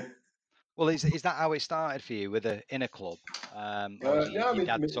 Well, is that how it started for you in a club? My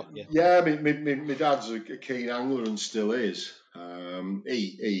dad's a keen angler and still is.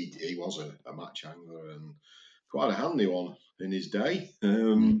 He was a match angler and quite a handy one in his day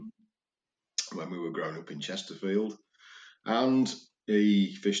when we were growing up in Chesterfield. And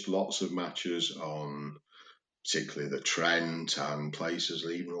he fished lots of matches on particularly the Trent and places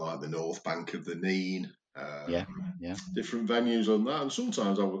even like the north bank of the Nene. Different venues on that, and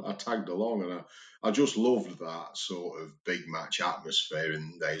sometimes I tagged along, and I just loved that sort of big match atmosphere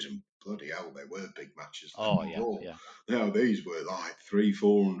in the days. And bloody hell, they were big matches. These were like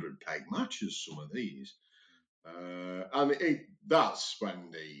 300-400 peg matches. Some of these, and that's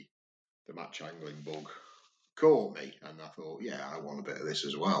when the match angling bug caught me, and I thought, yeah, I want a bit of this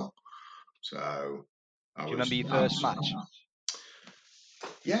as well. So, do you remember your first match?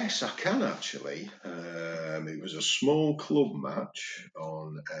 Yes, I can actually. It was a small club match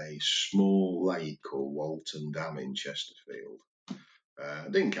on a small lake called Walton Dam in Chesterfield. I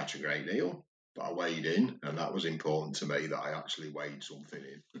didn't catch a great deal, but I weighed in, and that was important to me that I actually weighed something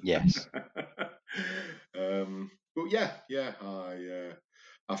in. Yes. But yeah,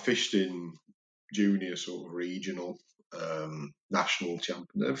 I fished in junior sort of regional, national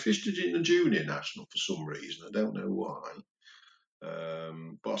champion. I fished in a junior national for some reason. I don't know why.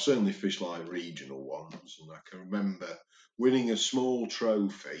 But I certainly fished like regional ones, and I can remember winning a small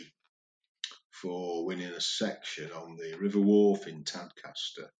trophy for winning a section on the River Wharf in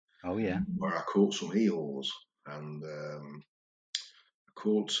Tadcaster. Oh yeah, where I caught some eels, and I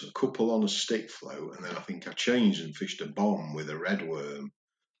caught a couple on a stick float, and then I think I changed and fished a bomb with a redworm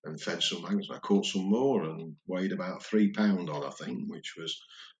and fed some angles. I caught some more and weighed about £3 on, I think, which was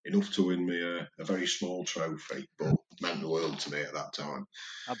enough to win me a very small trophy, but meant the world to me at that time.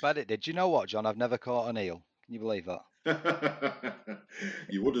 I bet it did. Do you know what, John? I've never caught an eel. Can you believe that?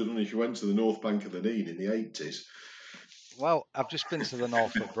 You would have done if you went to the north bank of the Nene in the 80s. Well, I've just been to the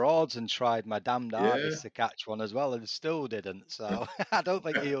Norfolk Broads and tried my damned hardest to catch one as well, and still didn't. So I don't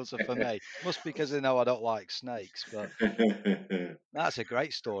think eels are for me. Must be because they know I don't like snakes. But that's a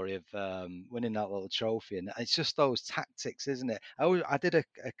great story of winning that little trophy, and it's just those tactics, isn't it? I did a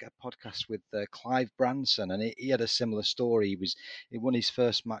podcast with Clive Branson, and he had a similar story. He won his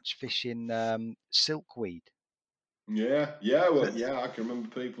first match fishing silkweed. I can remember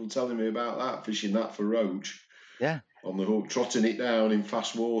people telling me about that, fishing that for roach. Yeah. On the hook, trotting it down in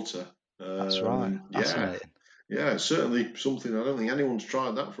fast water. That's right. Fascinating. Yeah, it's certainly something. I don't think anyone's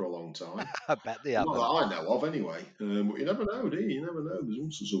tried that for a long time. I bet they haven't. Not that I know of, anyway. But you never know, do you? You never know. There's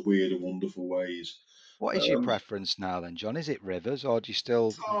all sorts of weird and wonderful ways. What is your preference now, then, John? Is it rivers, or do you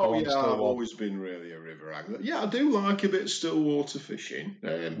still? I've always been really a river angler. Yeah, I do like a bit of still water fishing,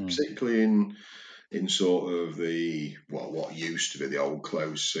 particularly in sort of what used to be the old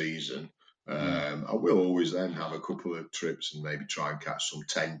closed season. I will always then have a couple of trips and maybe try and catch some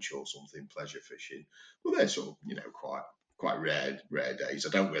tench or something pleasure fishing. But they're sort of, quite rare days. I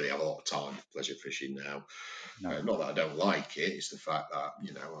don't really have a lot of time for pleasure fishing now. No. Not that I don't like it. It's the fact that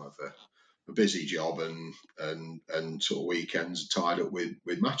I have a busy job and sort of weekends tied up with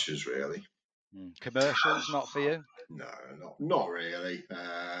matches really. Commercials not for you? No, not really.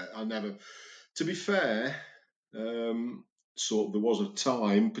 I never. To be fair. There was a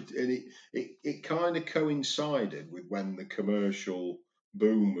time, and it kind of coincided with when the commercial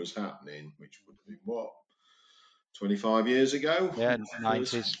boom was happening, which would have been 25 years ago? Yeah,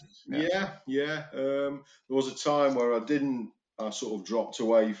 90s. Yeah. There was a time where I sort of dropped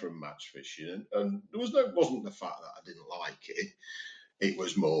away from match fishing, and there wasn't the fact that I didn't like it. It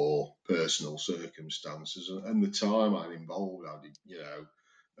was more personal circumstances, and the time I'd involved, I did,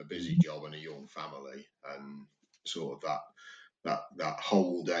 a busy job and a young family, and sort of that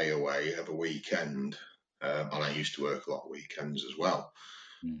whole day away of a weekend, and I used to work a lot of weekends as well.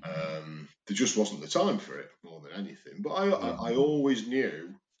 There just wasn't the time for it more than anything. But I always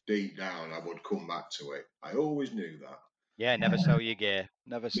knew deep down I would come back to it. I always knew that. Yeah, never sell your gear.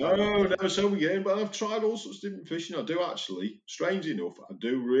 Never sell my gear. But I've tried all sorts of different fishing. I do actually, strangely enough, I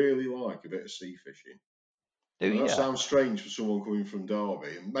do really like a bit of sea fishing. That sounds strange for someone coming from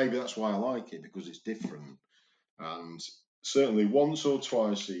Derby, and maybe that's why I like it, because it's different. And certainly once or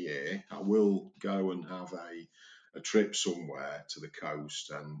twice a year, I will go and have a trip somewhere to the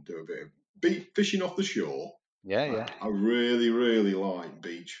coast and do a bit of fishing off the shore. Yeah. I really, really like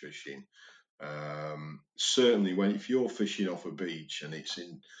beach fishing. Certainly if you're fishing off a beach and it's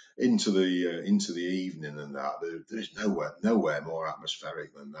into the evening and that, there's nowhere more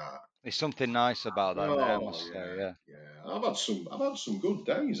atmospheric than that. There's something nice about that. I must say, yeah. I've had some good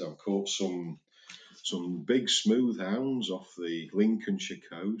days. I've caught some big smooth hounds off the Lincolnshire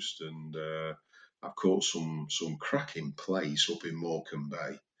coast, and I've caught some cracking plaice up in Morecambe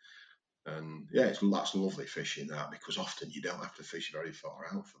Bay. And that's lovely fishing, that, because often you don't have to fish very far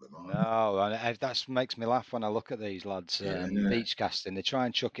out for them. No, and that makes me laugh when I look at these lads beach casting. They try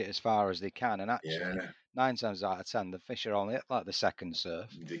and chuck it as far as they can, and actually 9 times out of 10 the fish are only at like the second surf.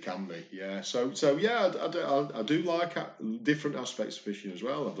 They can be, yeah. So yeah, I do like different aspects of fishing as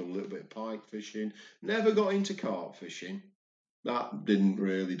well. I've done a little bit of pike fishing. Never got into carp fishing. That didn't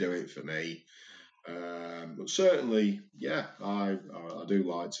really do it for me. But certainly, yeah, I do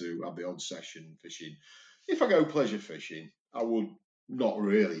like to have the odd session fishing. If I go pleasure fishing, I would not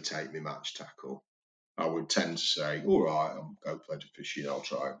really take my match tackle. I would tend to say, all right, I'll go pleasure fishing. I'll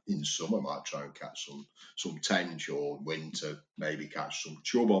try in summer, I might try and catch some tench, or winter maybe catch some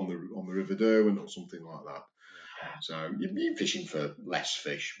chub on the River Derwent or something like that. So you're fishing for less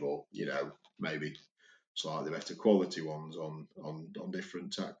fish, but maybe slightly better quality ones on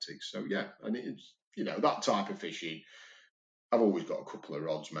different tactics. So yeah, and it's that type of fishing. I've always got a couple of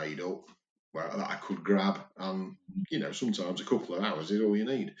rods made up that I could grab, and sometimes a couple of hours is all you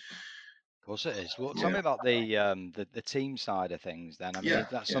need. Of course it is. Well, tell me about the team side of things then. I mean,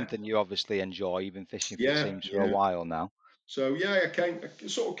 that's something you obviously enjoy. You've been fishing for teams for a while now. So yeah, I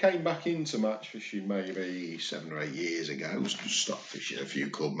sort of came back into match fishing maybe 7 or 8 years ago. Just stopped fishing a few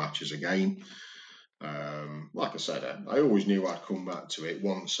club matches again. Like I said, I always knew I'd come back to it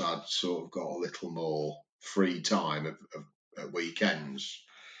once I'd sort of got a little more free time at weekends.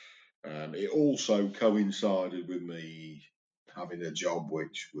 It also coincided with me having a job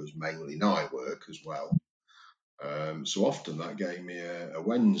which was mainly night work as well. So often that gave me a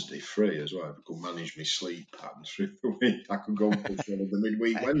Wednesday free as well. If I could manage my sleep patterns through the week, I could go and push one of the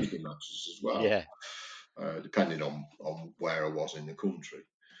midweek Wednesday matches as well. Yeah. Depending on where I was in the country.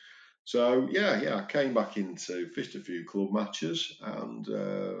 So yeah, I came back into, fished a few club matches, and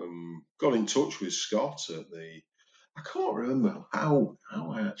got in touch with Scott at I can't remember how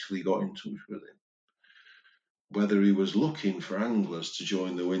I actually got in touch with him. Whether he was looking for anglers to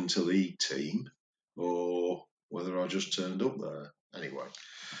join the Winter League team, or whether I just turned up there. Anyway,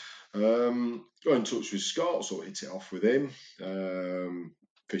 got in touch with Scott, so I hit it off with him.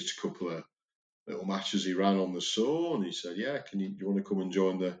 Fished a couple of little matches he ran on the Soar, and he said, "Yeah, do you want to come and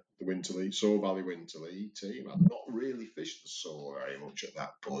join the the Winter League, Soar Valley Winter League team. I'd not really fished the Soar very much at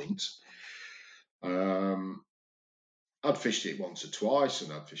that point. I'd fished it once or twice,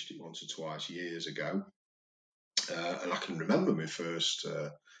 and I'd fished it once or twice years ago. And I can remember my first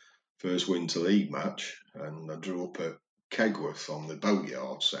Winter League match, and I drew up at Kegworth on the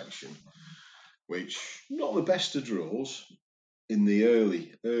boatyard section, which not the best of draws in the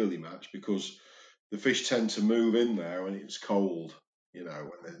early match, because the fish tend to move in there when it's cold, and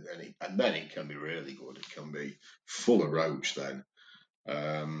then it can be really good. It can be full of roach then.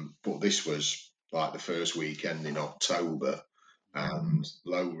 But this was like the first weekend in October, and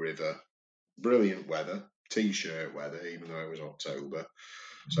low river, brilliant weather, t-shirt weather, even though it was October.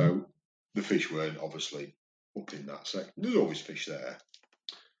 So the fish weren't obviously up in that section. There's always fish there.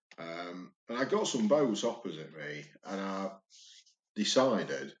 And I got some boats opposite me, and I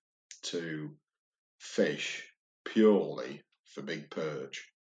decided to fish purely for big perch.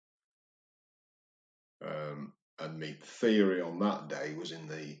 And my theory on that day was in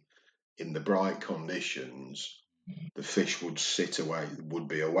the bright conditions, the fish would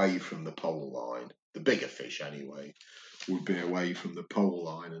be away from the pole line. The bigger fish anyway would be away from the pole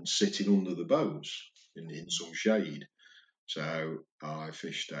line and sitting under the boats in some shade. So I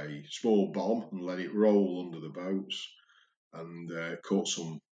fished a small bomb and let it roll under the boats, and caught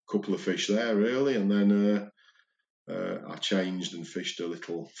some couple of fish there early, and then I changed and fished a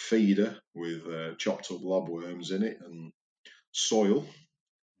little feeder with chopped up lobworms in it and soil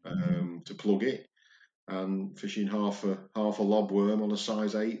to plug it, and fishing half a lobworm on a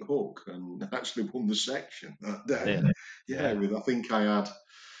size 8 hook, and actually won the section that day. Yeah. I think I had,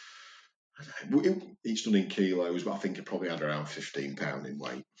 it's done in kilos, but I think it probably had around 15 pound in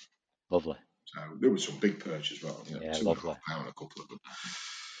weight. Lovely. So there was some big perch as well. Yeah, 2.5 pound, a couple of them.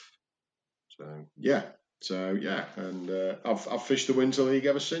 So yeah, and I've fished the Winter League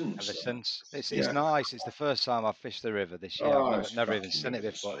ever since. It's nice. It's the first time I've fished the river this year. I've never even seen it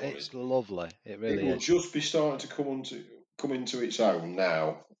before. It's lovely. It really is. It will just be starting to come into its own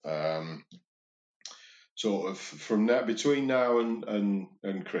now. Sort of from now, between now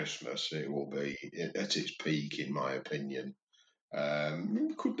and Christmas, it will be at its peak, in my opinion.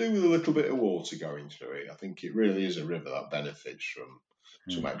 Could do with a little bit of water going through it. I think it really is a river that benefits from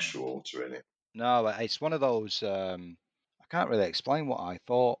some extra water in it. No, it's one of those. I can't really explain what I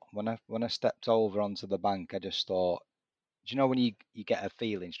thought when I stepped over onto the bank. I just thought, do you know when you get a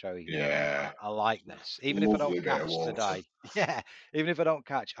feeling straight away? Yeah, I like this. Even if I don't catch today, even if I don't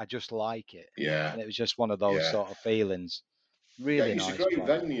catch, I just like it. Yeah, and it was just one of those sort of feelings. Really it's nice. It's a great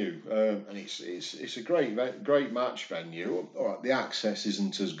venue, and it's a great match venue. All right, the access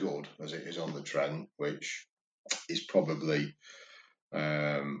isn't as good as it is on the Trent, which is probably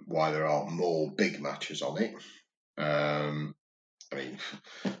why there aren't more big matches on it. I mean,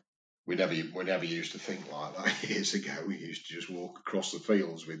 we never used to think like that years ago. We used to just walk across the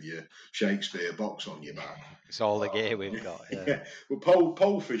fields with your Shakespeare box on your back. It's all the gear we've got. Yeah. Well,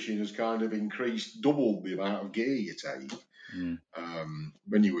 pole fishing has kind of increased, doubled the amount of gear you take.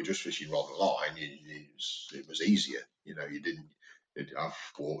 When you were just fishing rod and line, it was easier. You didn't. I've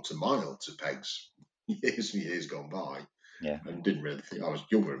walked a mile to pegs years and years gone by. Yeah. And didn't really think I was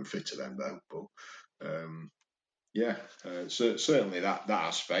younger and fitter then, though. But certainly that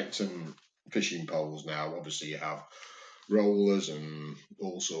aspect, and fishing poles now. Obviously, you have rollers and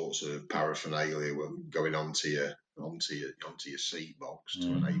all sorts of paraphernalia going onto your seat box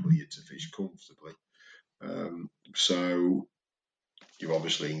to enable you to fish comfortably. So you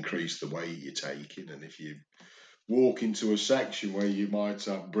obviously increase the weight you're taking, and if you walk into a section where you might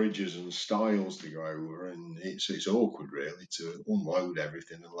have bridges and stiles to go over, and it's awkward really to unload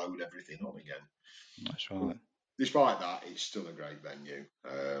everything and load everything on again. That's right. But despite that, it's still a great venue.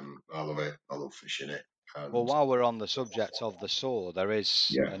 I love it. I love fishing it. Well, while we're on the subject of the Soar, there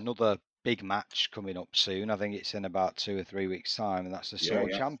is another big match coming up soon. I think it's in about 2 or 3 weeks' time, and that's the Soar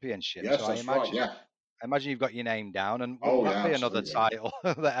Championship. Yes, so that's right. Yeah. I imagine you've got your name down, and will that be another title,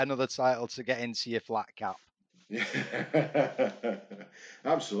 another title to get into your flat cap? Yeah,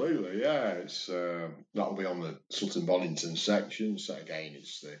 absolutely. Yeah, it's that'll be on the Sutton Bonington section. So again,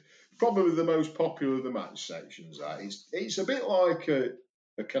 it's probably the most popular of the match sections. It's a bit like a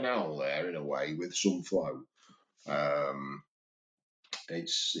canal there in a way, with some flow.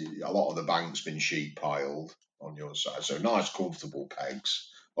 It's a lot of the bank's been sheet piled on your side, so nice, comfortable pegs.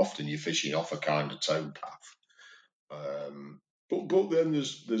 Often you're fishing off a kind of towpath. But then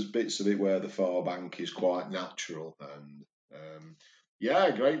there's bits of it where the far bank is quite natural, and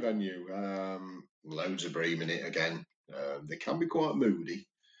great venue. Loads of bream in it again. They can be quite moody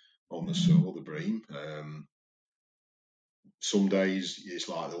on the Soar, the bream. some days it's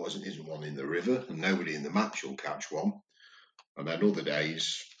like there isn't one in the river, and nobody in the match will catch one. And then other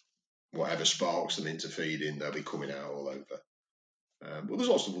days, whatever sparks them into feeding, they'll be coming out all over. But there's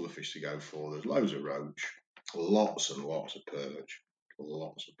lots of other fish to go for. There's loads of roach, lots and lots of perch,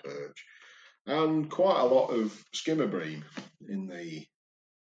 and quite a lot of skimmer bream in the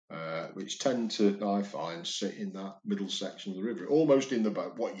which tend to, I find, sit in that middle section of the river, almost in the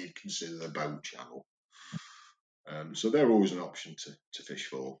boat, what you'd consider the boat channel. So they're always an option to fish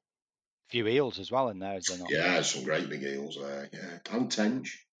for. A few eels as well in there, is there not? Yeah, some great big eels there. Yeah, and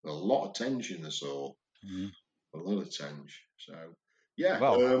tench. A lot of tench in the Soar. A lot of tench. So yeah,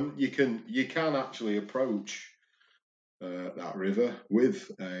 well, you can actually approach that river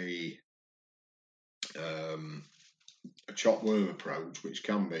with a chopworm approach, which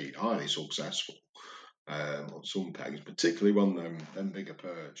can be highly successful on some pegs, particularly when them bigger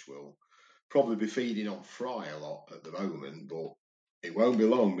perch will probably be feeding on fry a lot at the moment, but it won't be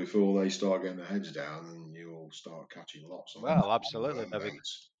long before they start getting their heads down and you'll start catching lots of Well, absolutely.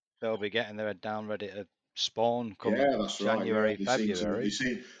 They'll be getting their head down ready to spawn come January, right. February.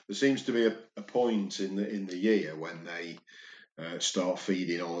 There seems to be a point in the year when they start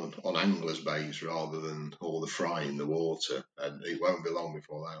feeding on anglers' baits rather than all the fry in the water, and it won't be long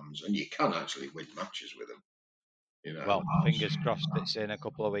before that happens. And you can actually win matches with them. You know, well, fingers crossed it's in a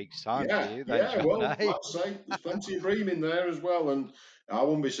couple of weeks' time for you. Then, yeah. Well, I'd say there's plenty of bream in there as well, and I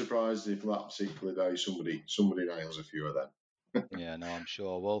wouldn't be surprised if that particular day somebody nails a few of them. Yeah, no, I'm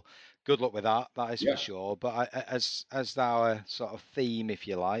sure. Well, good luck with that. That is for sure. But as our sort of theme, if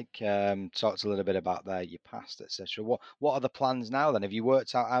you like, talked a little bit about your past, etc. What are the plans now? Then, have you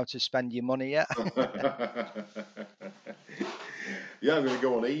worked out how to spend your money yet? Yeah, I'm going to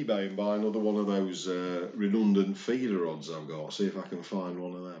go on eBay and buy another one of those redundant feeder rods I've got. See if I can find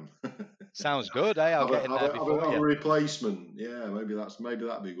one of them. Sounds good, eh? I'll get in there before you. A replacement. Yeah, maybe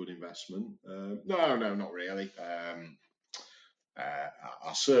that'd be a good investment. No, not really.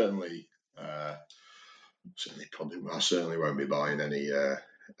 I certainly won't be buying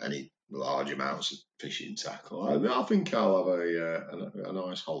any large amounts of fishing tackle. I think I'll have a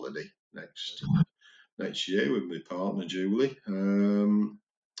nice holiday next year with my partner Julie. And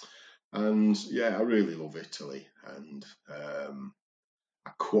yeah, I really love Italy, and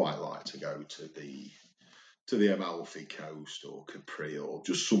I quite like to go to the Amalfi Coast or Capri or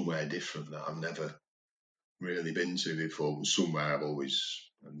just somewhere different that I've never really been to before, but somewhere I've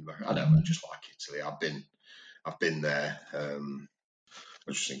always, I don't just like Italy. I've been there. I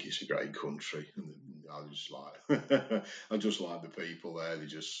just think it's a great country, and I just like the people there.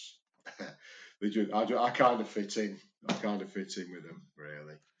 I kind of fit in. I kind of fit in with them,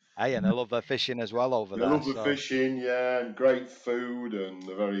 really. Hey, and I love their fishing as well over there. I love the fishing, yeah, and great food, and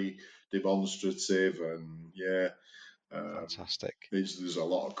they're very demonstrative, and yeah, fantastic. There's a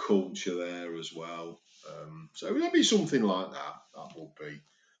lot of culture there as well. So that'd be something like that. That would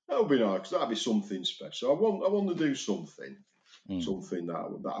be nice. That'd be something special. I want to do something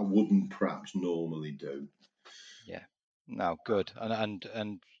that I wouldn't perhaps normally do. Yeah, no, good, and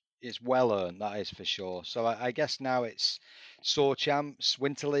it's well earned, that is for sure. So I guess now it's Soar Champs,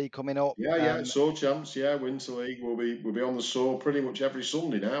 Winter League coming up. Yeah, Soar Champs, Winter League. We'll be on the Soar pretty much every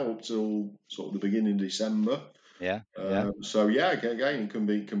Sunday now up till sort of the beginning of December. Yeah. So yeah, again,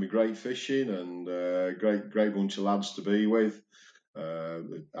 it can be great fishing and great bunch of lads to be with.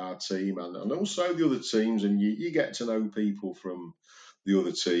 Our team and also the other teams, and you get to know people from the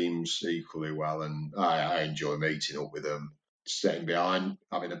other teams equally well, and I enjoy meeting up with them, sitting behind,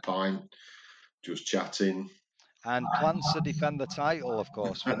 having a pint, just chatting. And plans to defend the title, of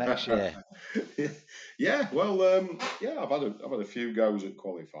course, for next year. Yeah, well, I've had a few goes at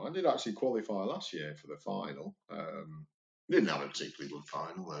qualifying. I did actually qualify last year for the final. Didn't have a particularly good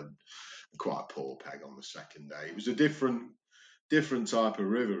final, and quite a poor peg on the second day. It was a different type of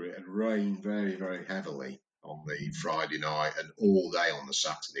river. It had rained very, very heavily on the Friday night and all day on the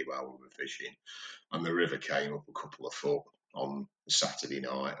Saturday while we were fishing, and the river came up a couple of foot on the Saturday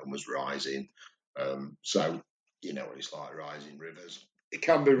night and was rising. So you know what it's like, rising rivers. It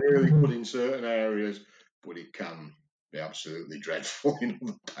can be really good in certain areas, but it can be absolutely dreadful in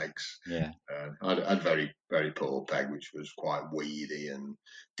other pegs. Yeah. I had a very, very poor peg, which was quite weedy and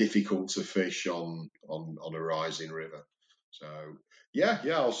difficult to fish on a rising river. So yeah,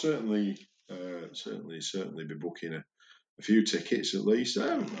 I'll certainly be booking a few tickets at least.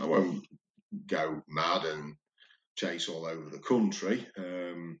 I won't go mad and chase all over the country.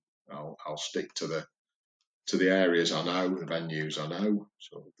 I'll stick to the areas I know, the venues I know,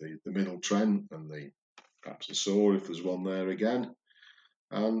 so the Middle Trent and perhaps the Soar if there's one there again.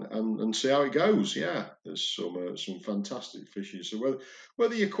 and see how it goes. Yeah, there's some fantastic fishing. So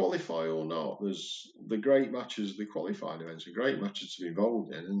whether you qualify or not, there's the great matches, the qualifying events are great matches to be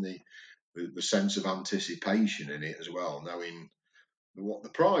involved in, and the sense of anticipation in it as well, knowing what the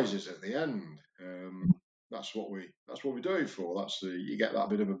prize is at the end. That's what we do it for. You get that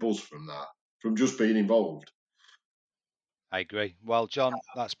bit of a buzz from just being involved. I agree. Well, John,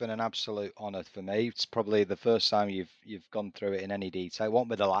 that's been an absolute honour for me. It's probably the first time you've gone through it in any detail. It won't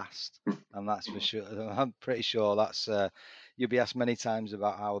be the last, and that's for sure. I'm pretty sure that's you'll be asked many times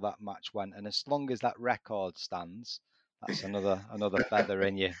about how that match went, and as long as that record stands, that's another feather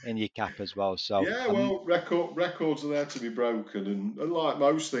in your cap as well. So yeah, well, records are there to be broken, and like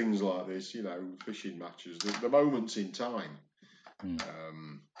most things like this, fishing matches, the moments in time,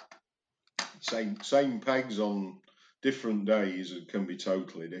 same pegs on different days can be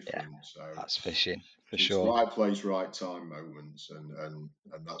totally different. Yeah, so that's fishing for it's sure. Right place, right time moments, and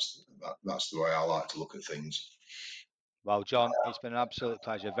that's the way I like to look at things. Well, John, it's been an absolute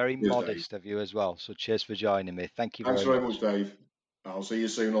pleasure. Very modest Dave. Of you as well. So cheers for joining me. Thank you Thanks very much, Dave. I'll see you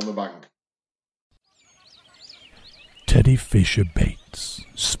soon on the bank. Teddy Fisher Baits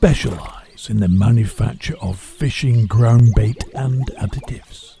specialise in the manufacture of fishing ground bait and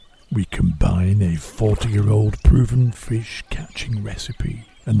additives. We combine a 40-year-old proven fish catching recipe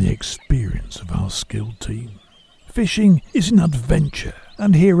and the experience of our skilled team. Fishing is an adventure,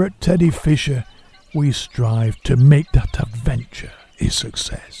 and here at Teddy Fisher, we strive to make that adventure a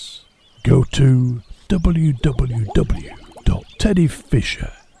success. Go to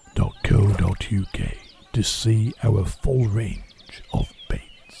www.teddyfisher.co.uk to see our full range of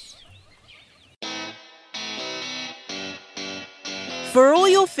baits. For all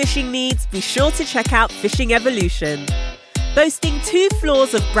your fishing needs, be sure to check out Fishing Evolution. Boasting 2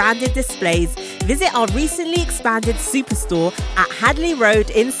 floors of branded displays, visit our recently expanded superstore at Hadley Road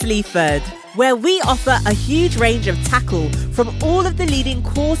in Sleaford, where we offer a huge range of tackle from all of the leading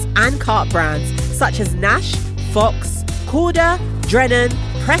coarse and carp brands such as Nash, Fox, Korda, Drennan,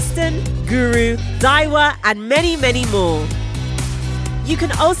 Preston, Guru, Daiwa and many, many more. You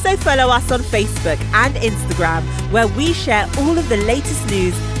can also follow us on Facebook and Instagram, where we share all of the latest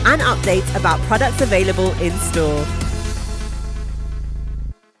news and updates about products available in store.